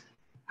detect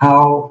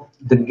how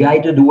the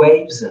guided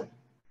waves,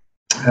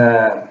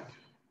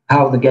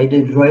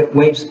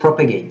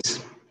 propagate.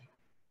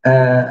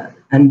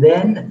 And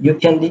then you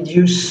can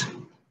deduce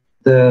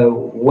the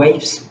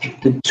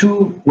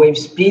two wave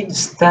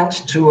speeds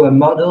thanks to a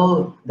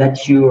model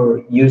that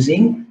you're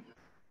using.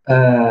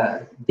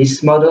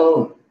 This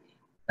model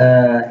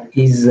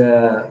is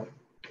a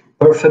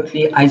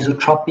perfectly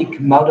isotropic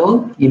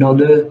model in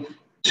order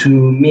to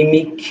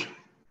mimic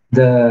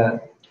the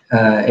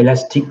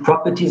elastic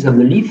properties of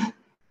the leaf.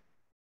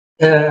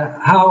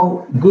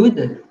 How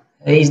good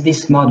is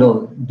this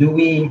model? Do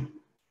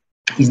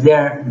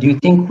you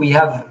think we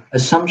have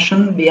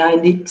assumption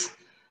behind it?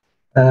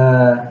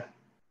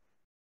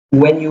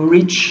 when you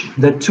reach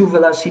the two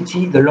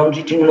velocity, the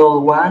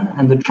longitudinal one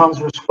and the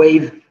transverse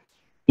wave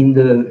in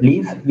the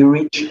leaf, you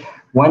reach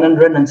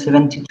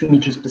 172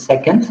 meters per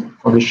second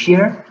for the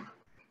shear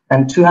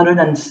and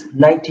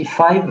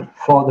 295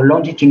 for the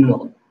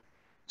longitudinal.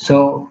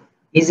 So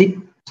is it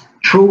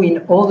true in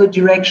all the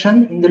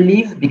direction in the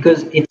leaf?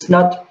 Because it's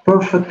not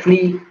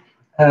perfectly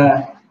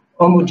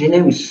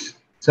homogeneous.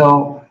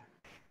 So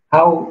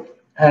how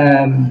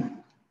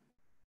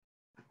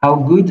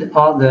good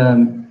are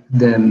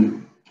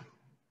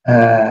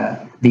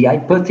the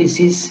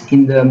hypotheses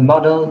in the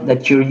model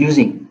that you're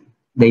using,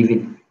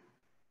 David?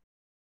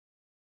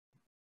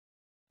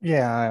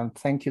 Yeah,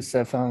 thank you,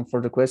 Stefan,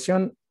 for the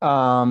question.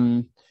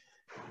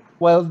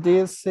 Well,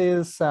 this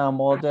is a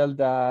model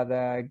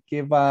that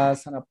gives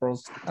us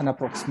an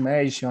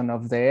approximation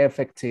of the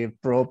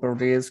effective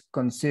properties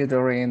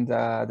considering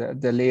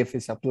the leaf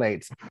is a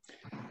plate.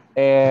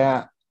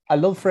 At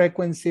low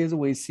frequencies,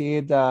 we see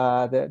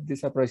that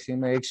this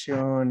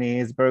approximation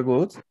is very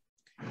good.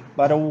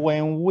 But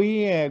when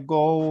we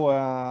go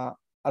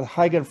at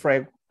higher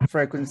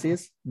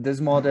frequencies, this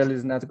model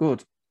is not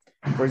good.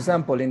 For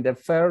example, in the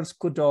first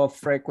cutoff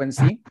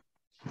frequency,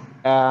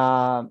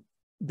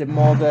 the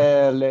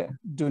model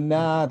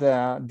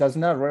does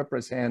not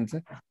represent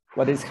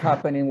what is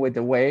happening with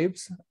the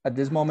waves. At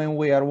this moment,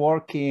 we are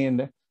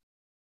working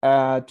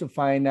to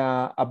find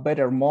a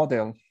better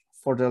model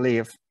for the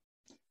leaf.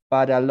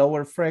 But at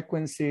lower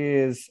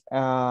frequencies,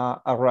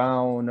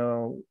 around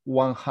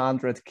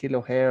 100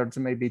 kilohertz,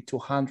 maybe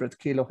 200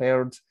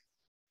 kilohertz,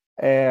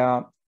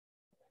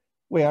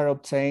 we are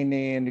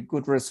obtaining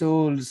good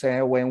results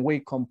when we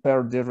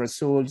compare the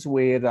results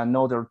with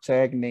another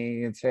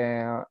technique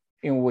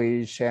in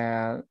which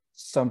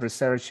some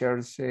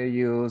researchers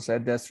use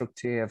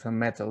destructive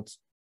methods.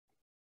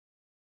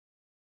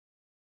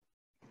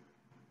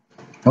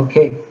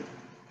 Okay.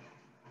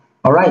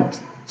 All right.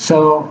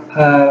 So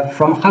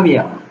from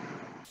Javier,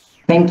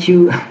 thank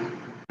you.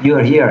 You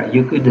are here.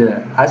 You could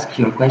ask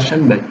your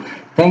question, but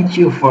thank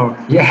you for,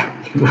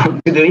 yeah, you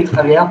want to do it,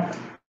 Javier?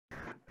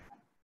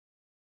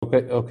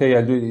 Okay,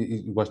 I'll do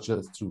it. It was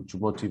just to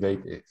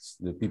motivate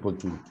the people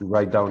to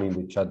write down in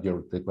the chat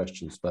the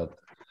questions. But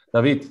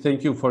David,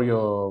 thank you for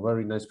your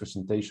very nice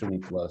presentation.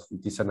 It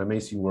is an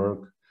amazing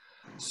work.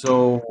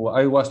 So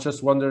I was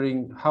just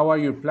wondering, how are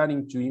you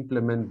planning to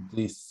implement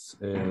this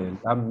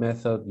LAMP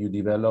method you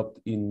developed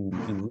in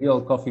real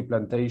coffee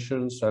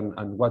plantations,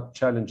 and what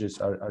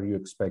challenges are you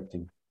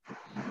expecting?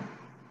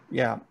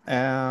 Yeah,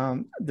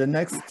 the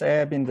next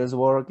step in this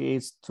work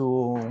is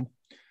to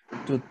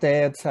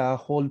test a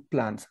whole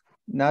plant,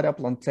 not a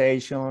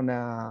plantation,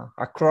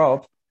 a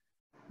crop,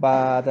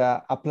 but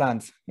a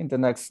plant in the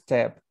next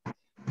step.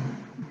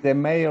 The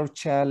major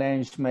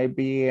challenge may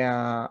be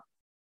are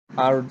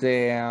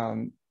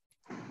the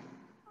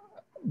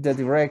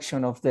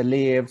direction of the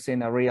leaves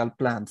in a real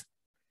plant.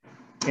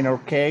 In our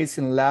case,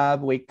 in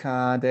lab, we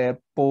can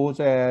put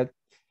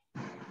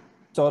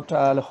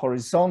total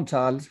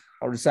horizontal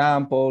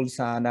samples,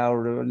 and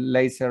our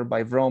laser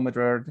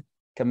vibrometer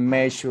can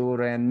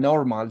measure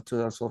normal to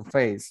the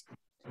surface.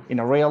 In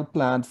a real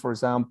plant, for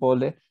example,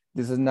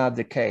 this is not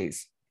the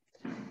case.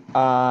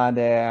 And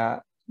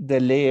the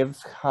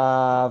leaves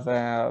have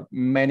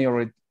many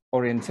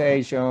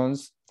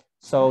orientations.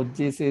 So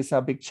this is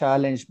a big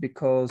challenge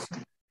because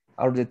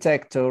our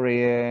detector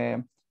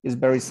is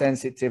very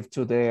sensitive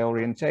to the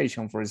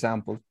orientation, for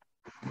example.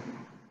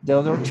 The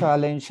other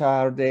challenge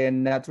are the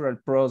natural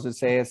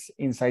processes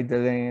inside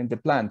the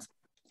plant.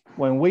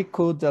 When we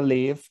cut the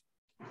leaf,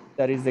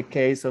 that is the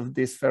case of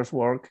this first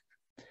work,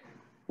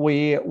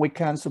 we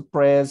can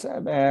suppress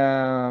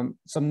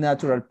some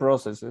natural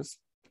processes.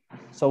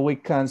 So we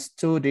can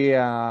study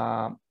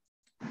a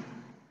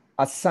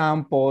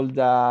sample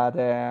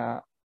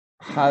that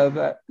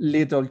have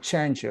little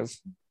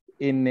changes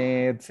in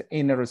its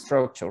inner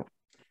structure.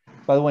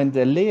 But when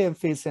the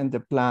leaf is in the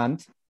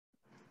plant,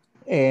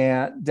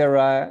 there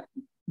are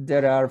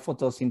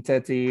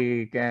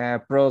photosynthetic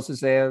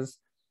processes.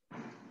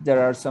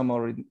 There are some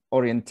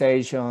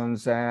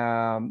orientations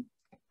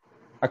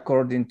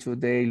according to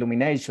the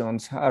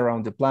illuminations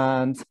around the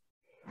plant.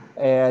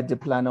 The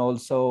plant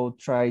also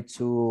try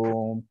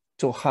to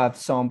have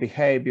some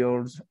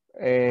behaviors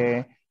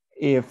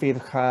if it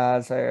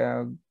has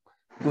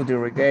good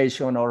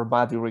irrigation or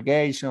bad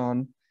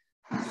irrigation.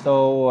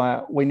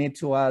 So we need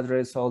to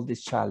address all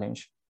this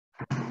challenge.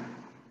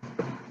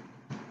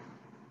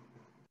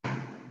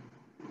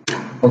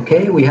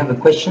 Okay, we have a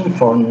question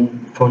for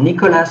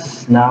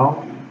Nicolás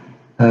now,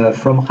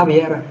 from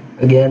Javier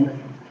again.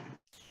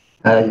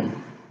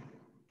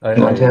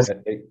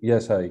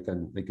 Yes, I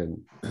can.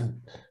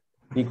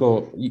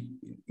 Nico,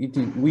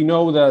 we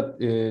know that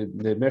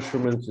the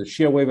measurements, the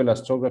shear wave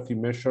elastography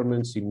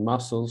measurements in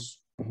mussels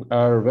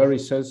are very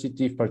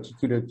sensitive,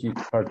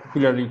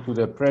 particularly to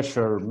the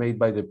pressure made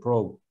by the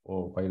probe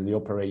or by the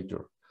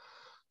operator.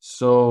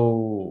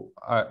 So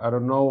I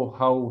don't know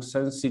how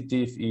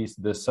sensitive is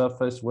the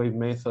surface wave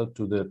method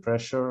to the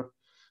pressure,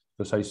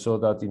 because I saw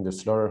that in the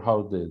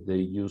slaughterhouse they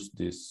use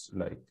this,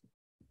 like,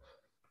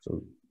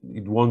 so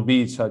it won't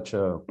be such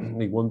a,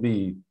 it won't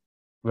be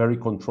very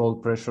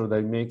controlled pressure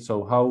they make.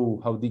 So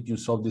how did you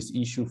solve this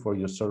issue for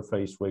your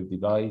surface wave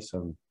device,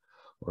 and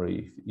or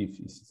if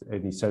it's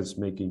any sense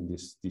making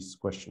this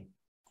question?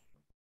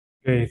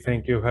 Okay,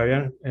 thank you,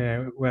 Javier.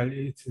 Well,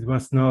 it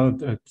was not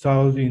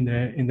told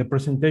in the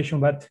presentation,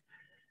 but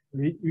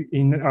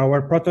in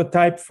our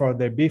prototype for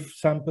the beef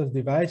samples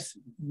device,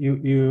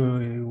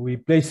 we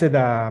placed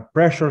a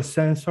pressure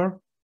sensor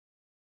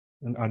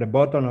at the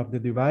bottom of the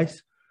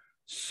device,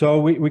 so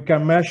we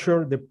can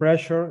measure the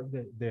pressure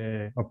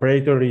the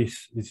operator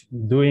is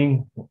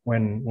doing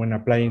when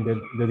applying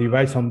the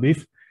device on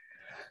beef.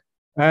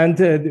 And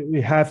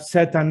we have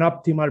set an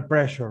optimal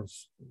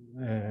pressures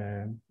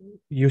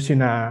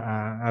using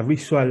a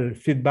visual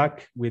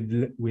feedback with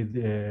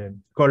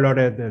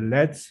colored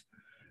LEDs.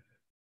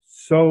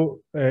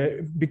 So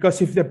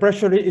because if the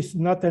pressure is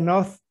not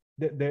enough,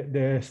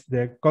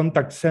 the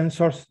contact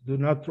sensors do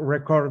not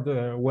record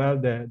well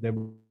the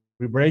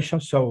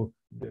vibration, so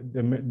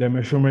the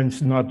measurement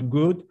is not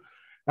good.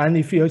 And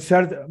if you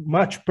exert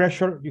much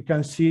pressure, you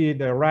can see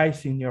the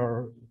rise in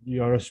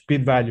your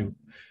speed value.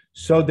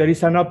 So there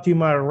is an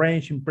optimal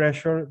range in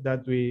pressure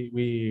that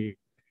we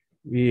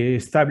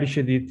established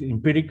it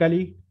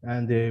empirically,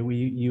 and we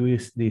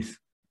use this.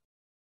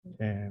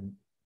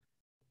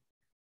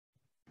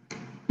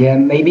 Yeah,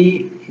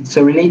 maybe it's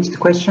a related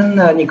question,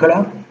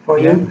 Nicolás, for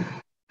you.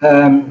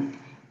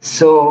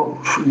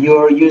 So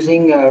you're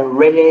using a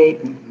relay,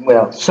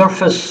 well,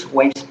 surface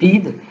wave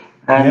speed,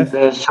 and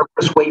the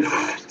surface wave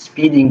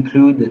speed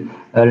include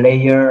a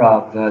layer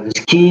of the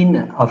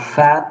skin, of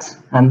fat,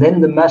 and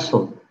then the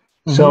muscle.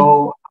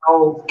 So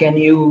how can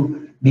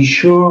you be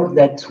sure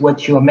that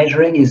what you're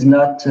measuring is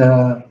not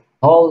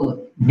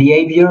all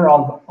behavior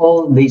of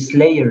all these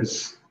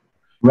layers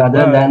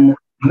rather than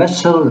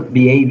muscle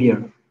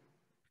behavior?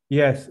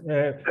 Yes,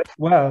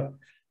 well,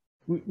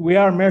 we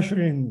are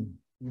measuring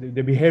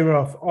the behavior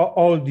of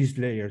all these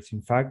layers,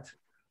 in fact,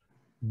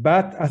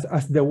 but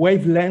as the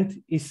wavelength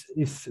is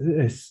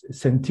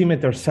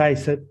centimeter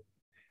sized,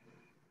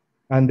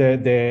 and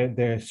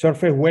the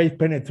surface wave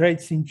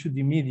penetrates into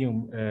the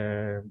medium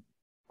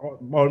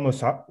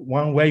almost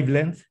one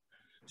wavelength,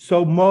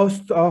 so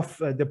most of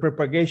the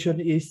propagation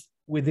is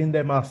within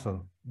the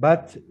muscle,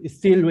 but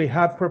still we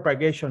have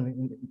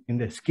propagation in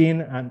the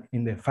skin and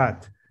in the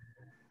fat.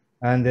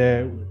 And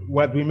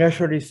what we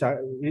measure is a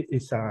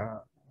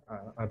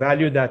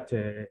value that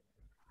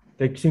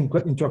takes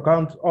into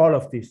account all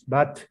of this,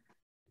 but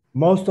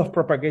most of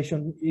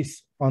propagation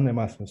is on the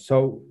muscle.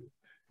 So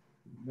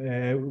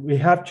we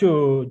have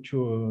to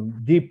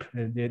deep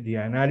the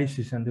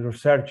analysis and the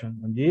research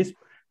on this,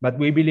 but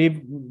we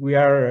believe we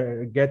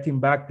are getting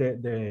back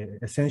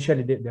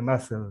essentially the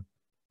muscle.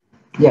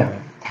 Yeah,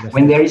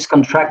 when there is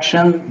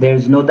contraction, there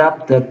is no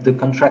doubt that the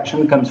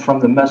contraction comes from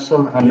the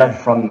muscle and not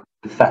from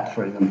the fat,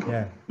 for example.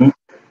 Yeah.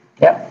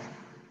 Yeah.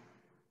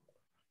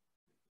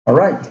 All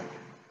right.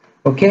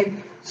 Okay.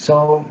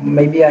 So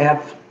maybe I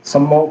have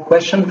some more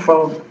questions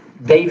for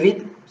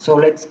David. So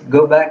let's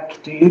go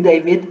back to you,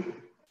 David.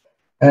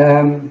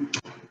 I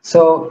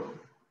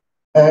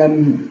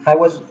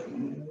was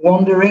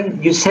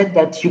wondering, you said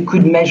that you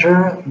could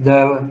measure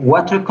the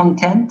water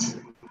content.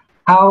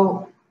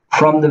 How,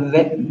 from the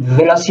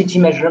velocity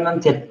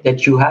measurement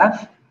that you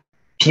have,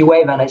 P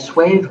wave and S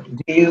wave,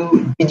 do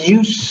you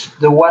deduce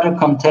the water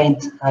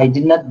content? I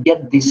did not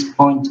get this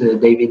point,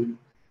 David.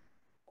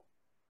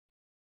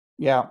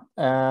 Yeah,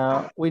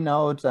 we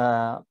know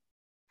that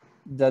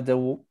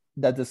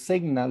the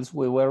signals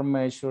we were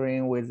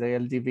measuring with the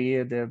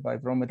LDV, the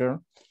vibrometer,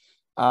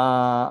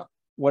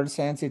 were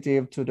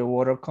sensitive to the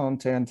water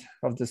content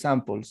of the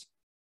samples.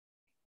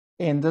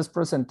 In this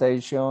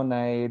presentation,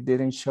 I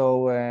didn't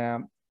show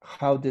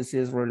how this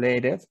is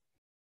related,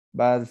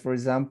 but for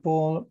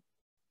example,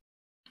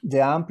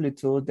 the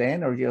amplitude, the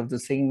energy of the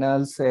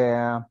signals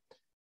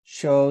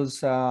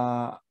shows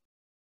a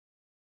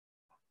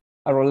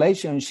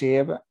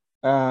relationship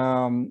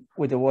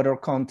with the water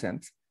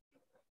content.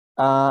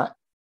 With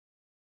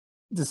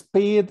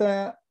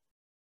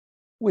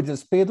the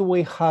speed,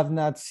 we have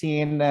not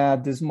seen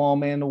at this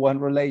moment one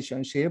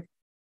relationship,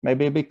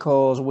 maybe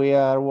because we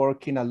are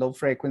working at low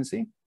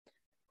frequency.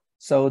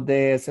 So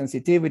the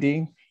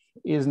sensitivity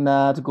is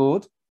not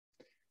good.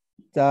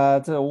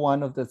 That's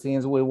one of the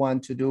things we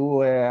want to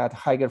do at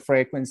higher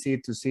frequency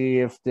to see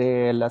if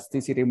the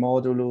elasticity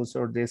modulus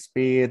or the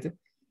speed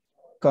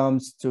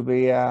comes to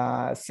be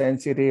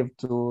sensitive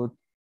to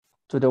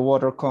the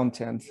water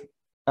content.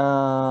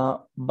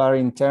 But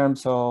in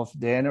terms of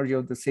the energy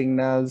of the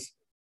signals,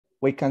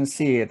 we can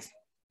see it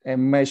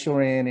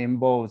measuring in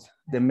both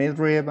the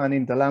midrib and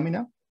in the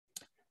lamina.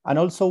 And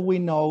also we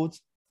note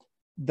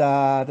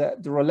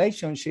that the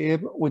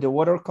relationship with the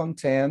water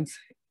content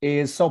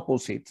is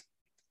opposite.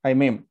 I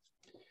mean,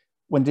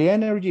 when the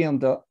energy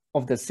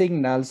of the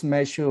signals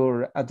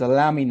measured at the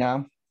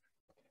lamina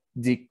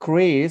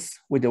decrease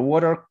with the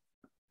water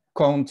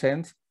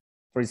content,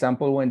 for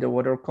example, when the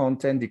water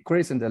content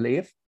decreases in the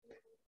leaf,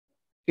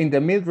 in the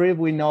midrib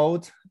we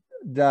note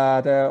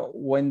that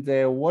when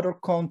the water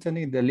content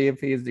in the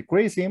leaf is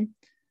decreasing,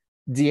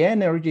 the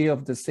energy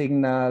of the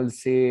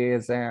signals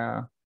is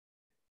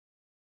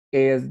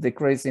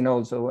decreasing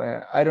also.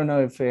 I don't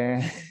know if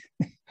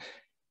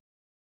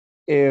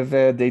if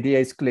the idea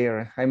is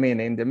clear. I mean,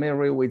 in the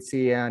mirror, we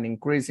see an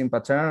increasing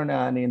pattern,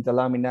 and in the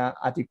lamina,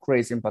 a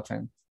decreasing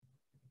pattern.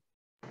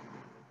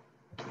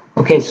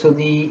 Okay, so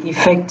the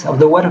effect of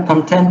the water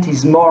content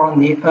is more on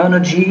the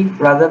energy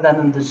rather than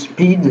on the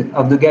speed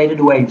of the guided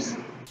waves.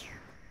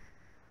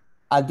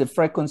 At the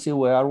frequency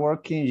we are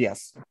working,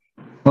 yes.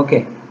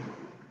 Okay.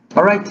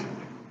 All right.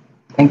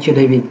 Thank you,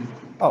 David.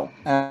 Oh,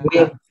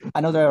 another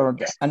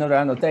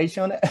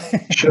annotation.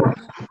 Sure.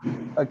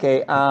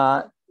 Okay.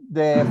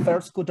 The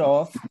first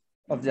cutoff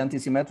of the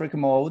antisymmetric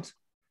mode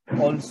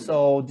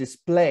also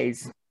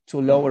displays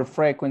to lower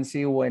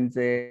frequency when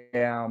the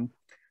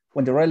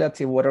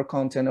relative water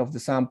content of the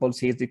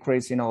samples is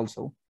decreasing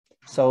also.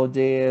 So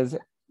this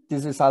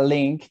is a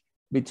link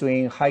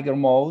between higher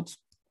modes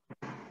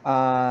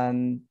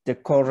and the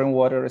current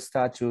water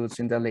status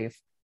in the leaf.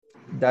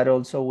 That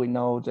also we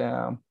know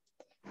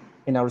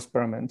in our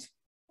experiment.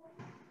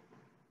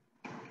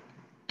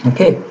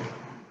 Okay.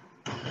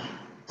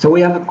 So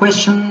we have a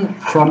question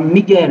from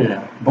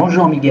Miguel.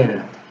 Bonjour,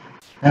 Miguel.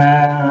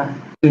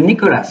 To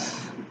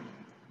Nicolás.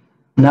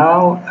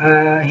 Now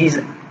he's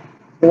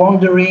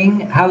wondering,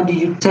 how do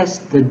you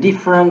test the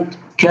different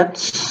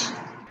cuts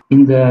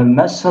in the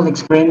muscle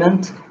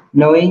experiment,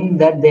 knowing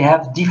that they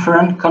have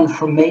different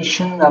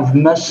conformation of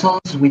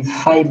muscles with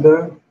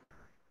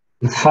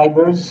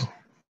fibers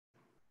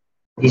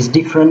is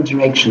different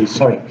directions.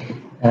 Sorry.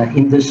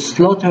 In the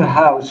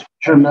slaughterhouse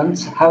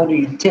measurements, how do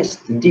you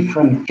test the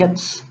different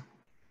cuts,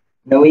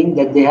 knowing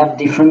that they have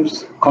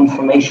different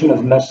conformation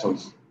of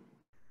muscles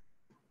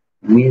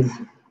with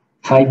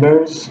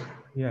fibers?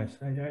 Yes,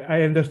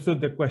 I understood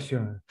the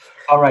question.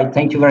 All right,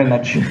 thank you very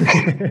much.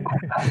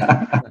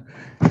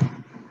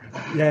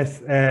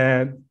 Yes,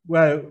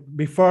 well,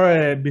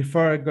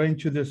 before going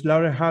to the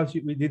slaughterhouse,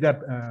 we did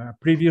a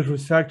previous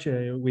research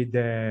with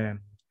the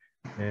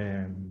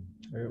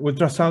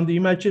ultrasound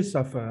images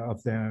of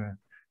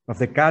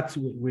the cats.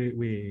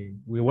 We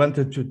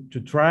wanted to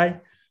try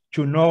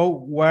to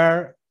know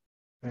where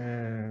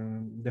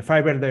the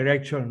fiber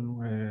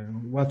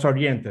direction was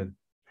oriented.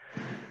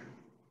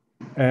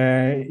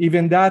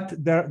 Even that,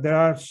 there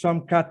are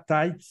some cat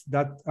types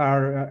that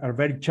are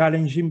very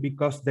challenging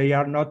because they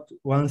are not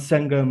one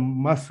single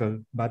muscle,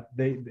 but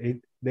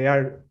they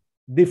are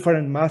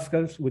different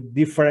muscles with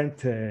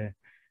different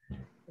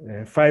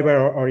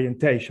fiber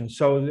orientation.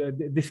 So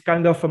this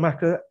kind of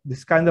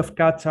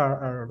cats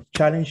are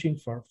challenging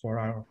for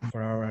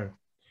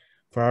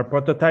our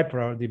prototype, for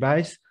our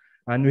device,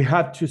 and we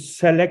have to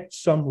select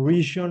some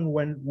region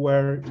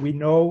where we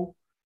know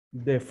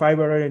the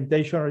fiber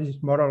orientation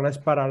is more or less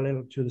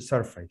parallel to the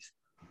surface.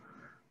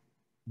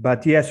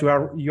 But yes, you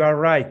are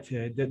right.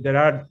 There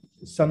are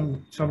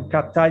some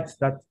cat types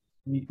that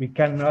we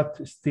cannot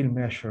still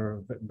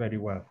measure very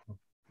well.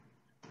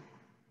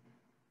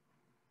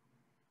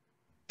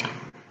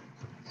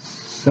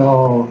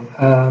 So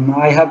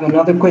I have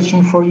another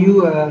question for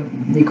you,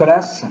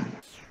 Nicolás,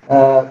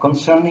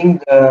 concerning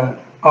the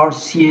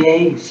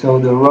RCA, so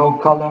the row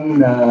column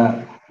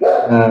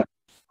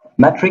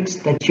matrix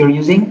that you're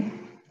using.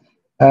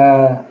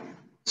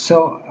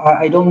 So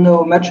I don't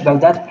know much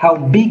about that. How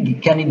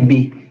big can it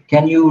be?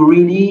 Can you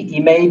really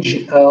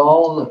image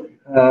all,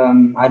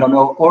 I don't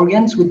know,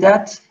 organs with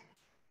that?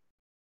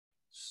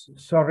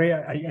 Sorry,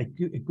 I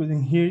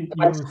couldn't hear you.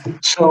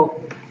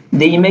 So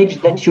the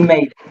image that you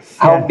made,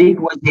 how big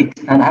was it?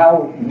 And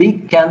how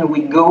big can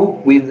we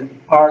go with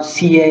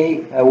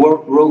RCA,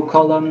 row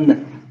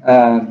column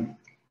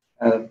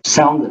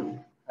sound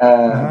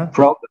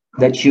probe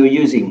that you're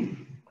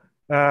using?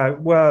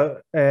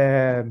 Well,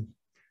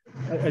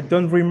 I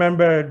don't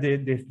remember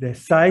the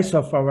size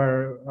of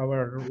our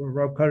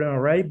row column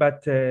array,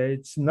 but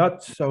it's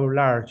not so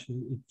large.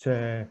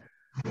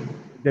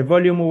 The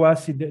volume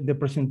was in the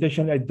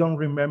presentation. I don't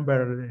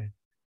remember.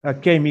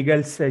 Okay,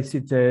 Miguel says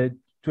it's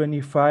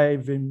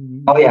 25.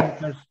 Oh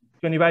yeah,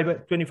 25 by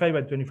 25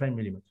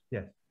 millimeters.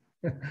 Yes.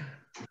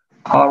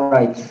 All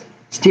right.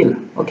 Still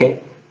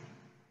okay.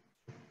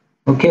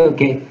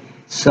 Okay.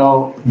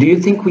 So, do you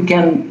think we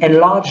can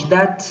enlarge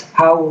that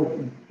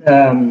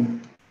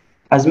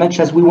as much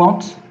as we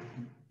want,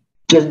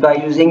 just by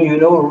using, a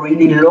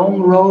really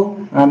long row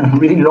and a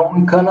really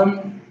long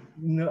column?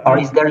 No, or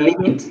is there a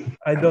limit?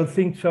 I don't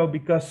think so,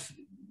 because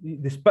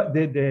the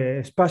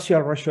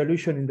spatial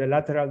resolution in the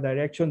lateral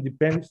direction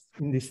depends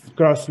on these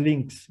cross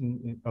links.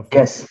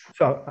 Yes.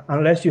 So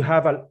unless you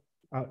have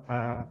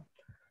a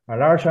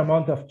large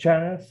amount of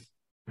channels,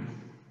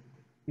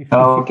 if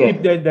you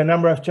keep the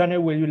number of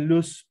channels, we will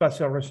lose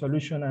spatial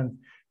resolution, and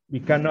we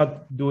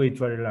cannot do it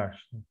very large.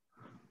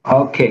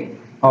 Okay.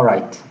 All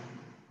right.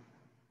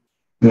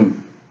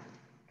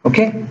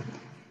 Okay.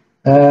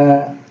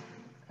 And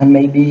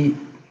maybe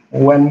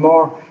one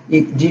more.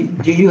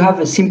 Do you have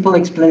a simple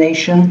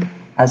explanation,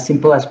 as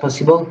simple as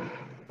possible,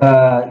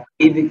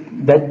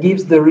 that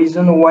gives the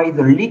reason why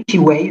the leaky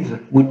wave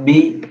would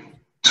be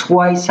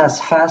twice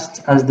as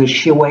fast as the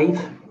shear wave?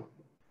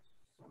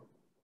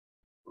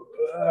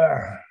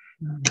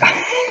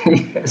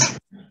 Yes.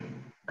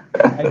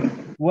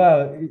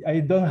 I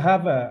don't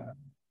have a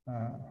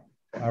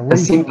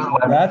reason for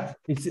that.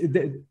 It's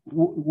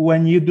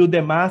when you do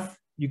the math,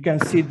 you can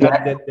see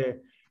that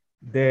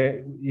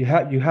you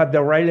have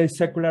the Rayleigh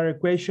circular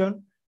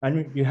equation,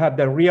 and you have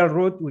the real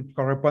root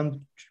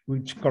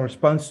which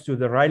corresponds to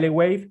the Rayleigh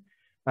wave,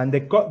 and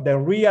the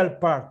real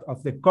part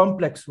of the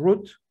complex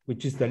root,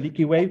 which is the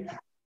leaky wave,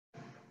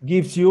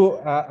 gives you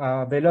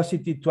a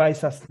velocity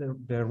twice as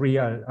the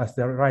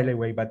Rayleigh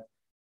wave. But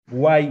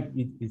why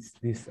it's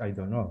this, I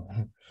don't know.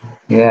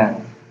 Yeah.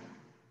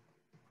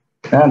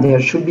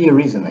 There should be a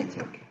reason, I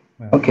think.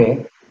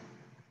 Okay.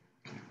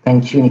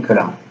 Thank you,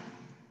 Nicolás.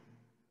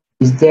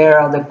 Is there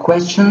other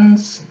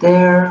questions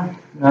there?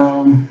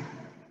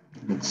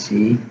 Let's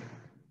see.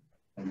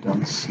 I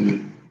don't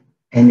see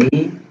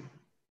any.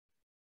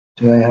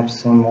 Do I have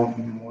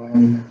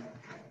someone?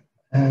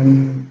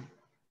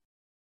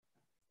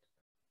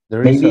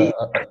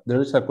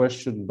 There is a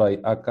question by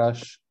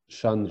Akash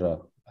Chandra,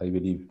 I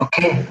believe.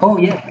 Okay. Oh,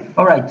 yeah.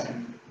 All right.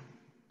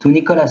 To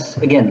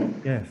Nicolás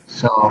again. Yes.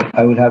 So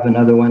I will have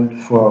another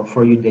one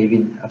for you,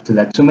 David, after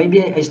that. So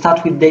maybe I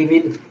start with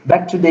David.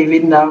 Back to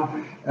David now.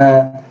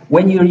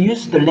 When you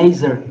use the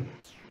laser,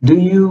 do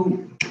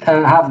you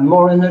have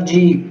more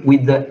energy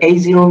with the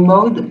A0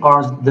 mode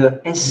or the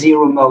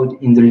S0 mode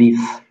in the leaf?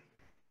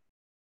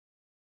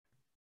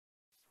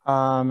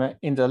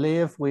 In the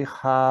leaf, we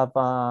have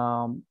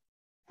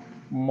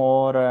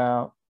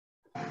more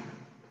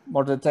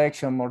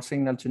detection, more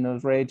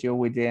signal-to-noise ratio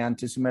with the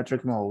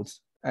antisymmetric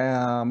modes.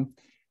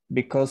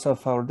 Because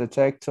of our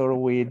detector,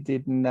 we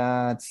did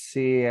not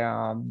see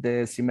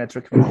the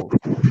symmetric mode.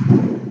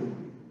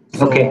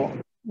 So okay.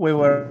 We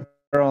were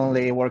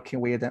only working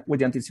with the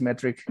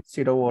antisymmetric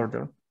zero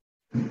order.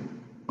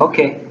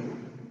 Okay.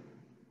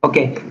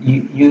 Okay.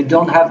 You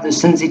don't have the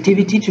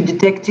sensitivity to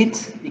detect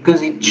it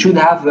because it should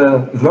have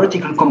a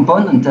vertical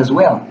component as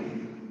well.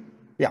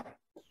 Yeah.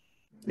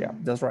 Yeah,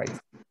 that's right.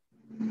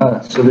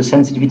 So the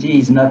sensitivity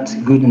is not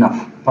good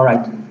enough. All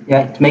right.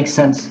 Yeah, it makes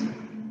sense.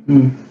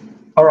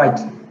 All right.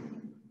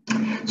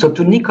 So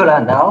to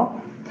Nicolás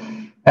now.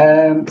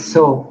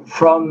 So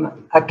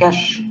from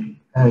Akash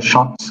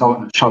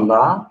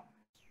Chandra,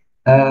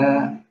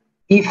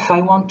 if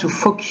I want to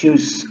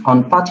focus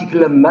on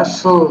particular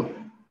muscle,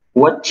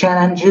 what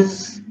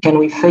challenges can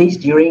we face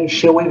during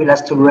shear wave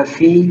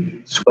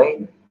elastography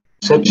sway,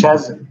 such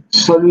as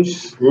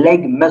soleus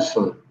leg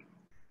muscle?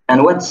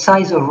 And what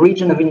size of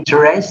region of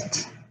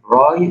interest,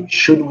 Roy,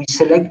 should we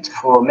select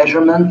for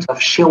measurement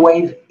of shear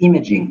wave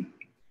imaging?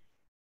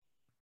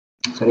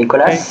 So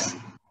Nicolás?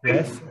 Okay.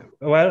 Yes.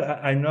 Well,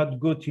 I'm not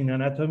good in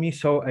anatomy,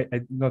 so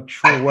I'm not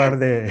sure where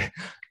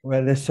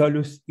the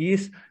solus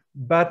is.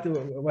 But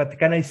what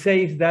can I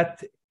say is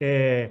that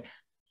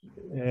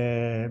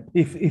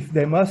if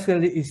the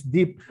muscle is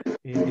deep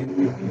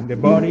in the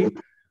body,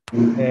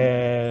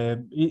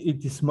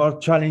 it is more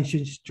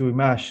challenging to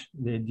image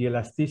the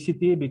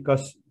elasticity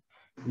because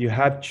you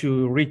have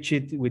to reach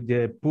it with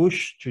the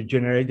push to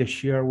generate the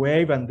shear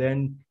wave and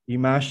then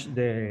image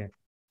the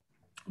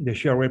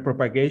shear wave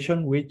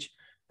propagation, which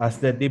as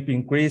the dip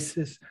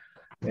increases,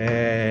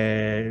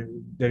 there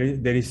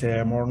is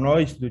more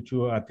noise due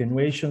to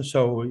attenuation,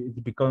 so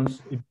it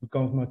becomes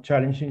more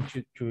challenging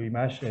to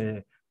image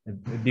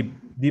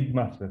deep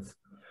muscles.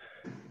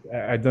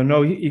 I don't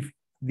know if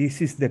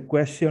this is the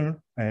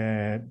question,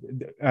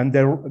 and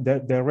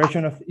the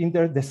region of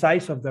interest, the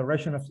size of the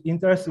region of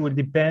interest will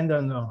depend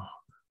on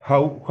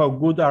how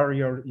good are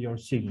your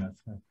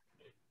signals.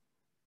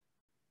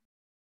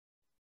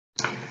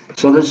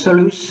 So the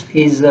solus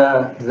is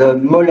the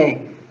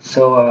mole.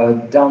 So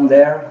down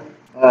there,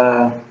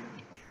 well,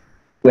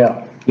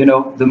 you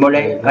know, the mole,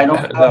 I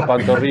don't know. La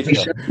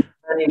pantorrilla.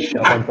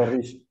 La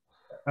pantorrilla.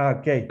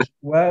 Okay,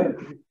 well,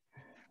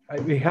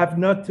 we have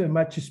not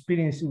much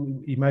experience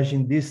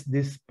imagine this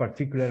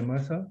particular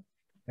muscle,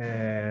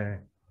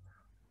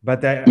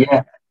 but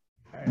yeah,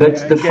 but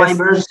the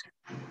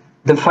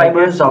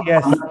fibers are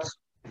not.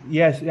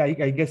 Yes,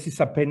 I guess it's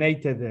a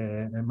pennated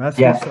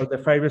muscle, so the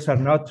fibers are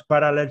not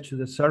parallel to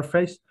the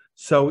surface.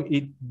 So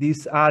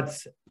this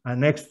adds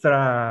an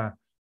extra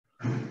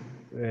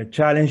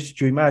challenge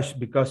to image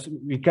because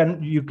you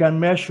can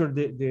measure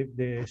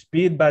the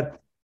speed,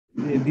 but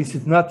this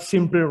is not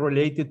simply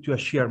related to a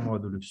shear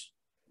modulus.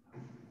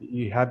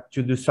 You have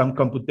to do some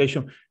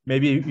computation.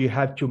 Maybe you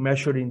have to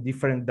measure in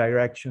different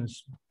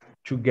directions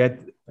to get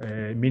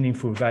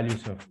meaningful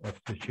values of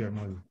the shear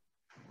modulus.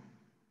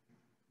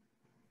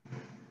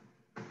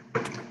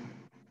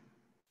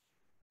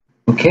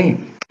 Okay,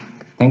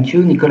 thank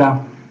you,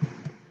 Nicolás.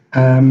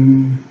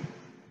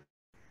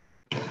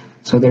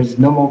 So there's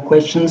no more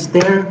questions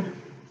there.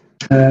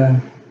 I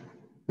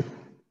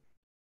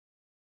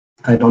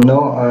don't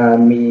know,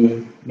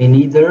 me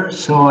neither.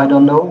 So I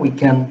don't know. We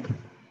can,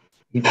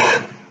 if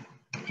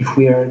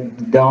we are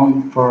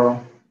down for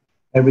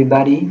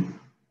everybody,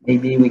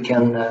 maybe we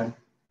can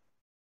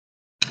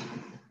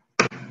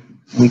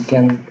we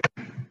can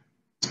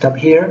stop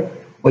here.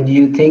 What do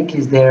you think?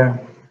 Is there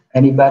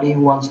anybody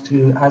who wants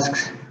to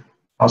ask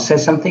or say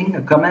something,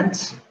 a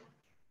comment?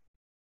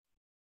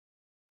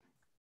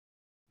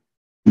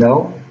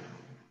 No?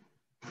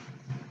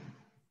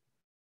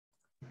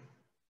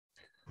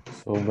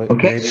 So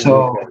okay,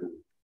 so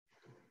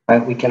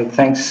we can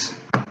thanks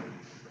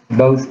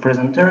both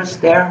presenters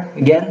there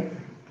again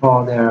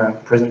for their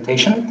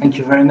presentation. Thank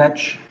you very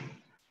much,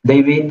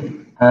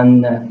 David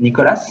and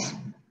Nicolás.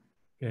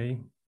 Okay,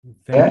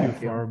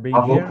 thank you for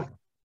being here.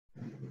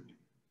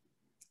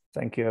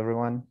 Thank you,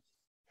 everyone.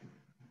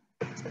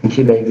 Thank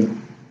you, David.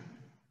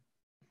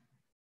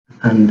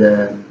 And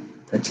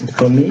that's it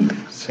for me.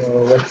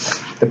 So what's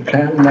the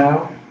plan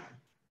now?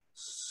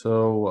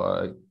 So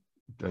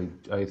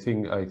I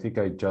think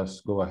I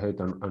just go ahead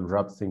and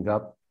wrap things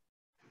up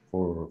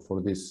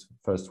for this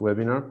first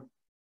webinar.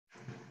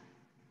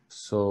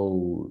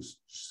 So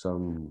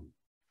some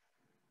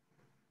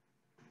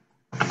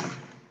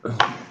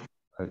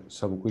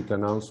quick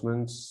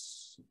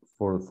announcements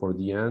for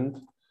the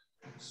end.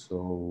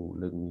 So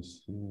let me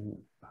see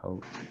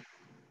how.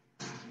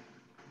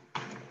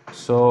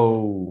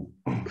 So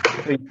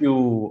thank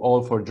you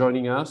all for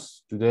joining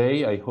us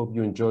today. I hope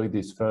you enjoyed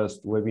this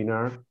first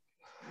webinar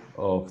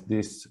of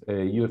this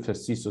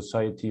UFFC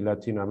Society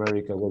Latin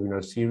America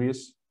webinar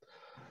series.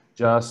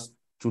 Just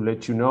to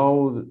let you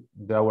know,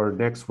 our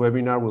next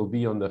webinar will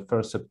be on the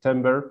 1st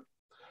September,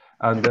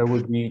 and there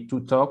will be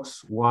two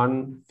talks,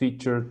 one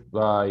featured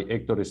by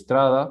Héctor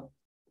Estrada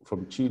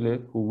from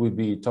Chile, who will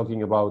be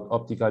talking about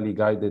optically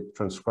guided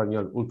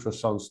transcranial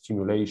ultrasound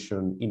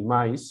stimulation in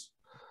mice.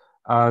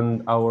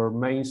 And our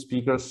main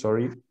speaker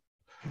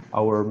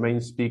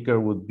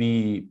would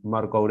be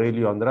Marco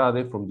Aurelio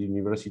Andrade from the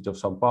University of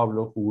São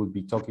Paulo, who will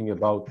be talking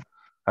about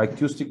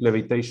acoustic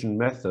levitation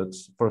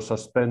methods for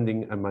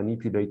suspending and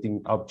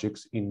manipulating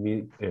objects in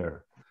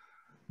mid-air.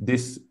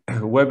 This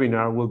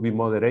webinar will be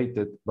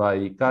moderated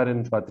by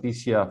Karen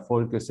Patricia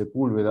Folke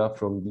Sepúlveda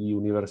from the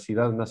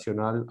Universidad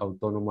Nacional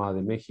Autónoma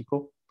de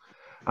México,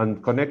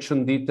 and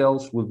connection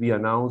details will be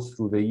announced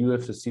through the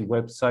UFFC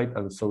website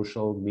and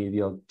social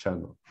media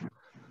channel.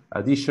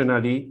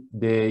 Additionally,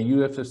 the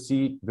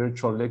UFFC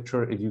Virtual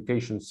Lecture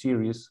Education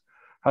Series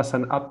has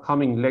an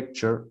upcoming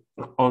lecture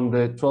on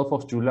the 12th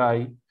of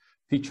July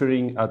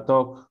featuring a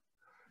talk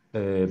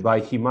by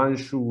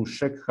Himanshu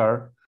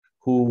Shekhar,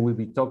 who will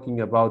be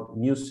talking about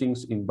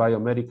musings in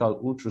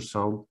biomedical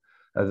ultrasound,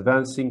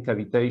 advancing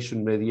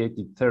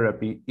cavitation-mediated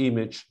therapy,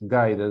 image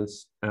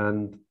guidance,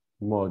 and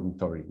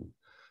monitoring.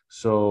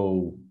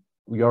 So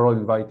we are all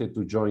invited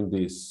to join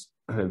this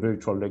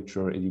virtual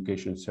lecture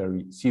education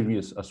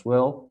series as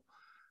well.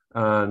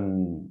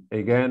 And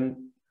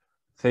again,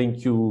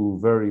 thank you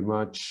very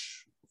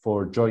much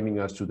for joining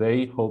us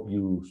today.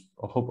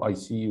 Hope I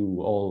see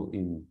you all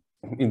in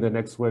the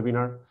next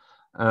webinar.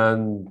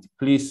 And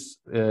please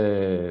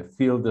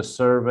fill the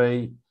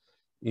survey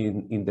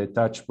in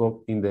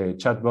the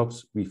chat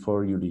box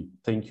before you leave.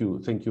 Thank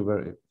you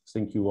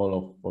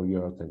all for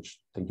your attention.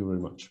 Thank you very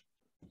much.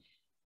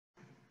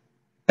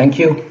 Thank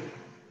you.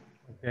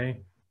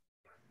 Okay.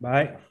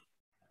 Bye.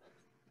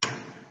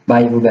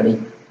 Bye,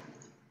 everybody.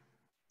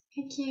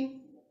 Thank you.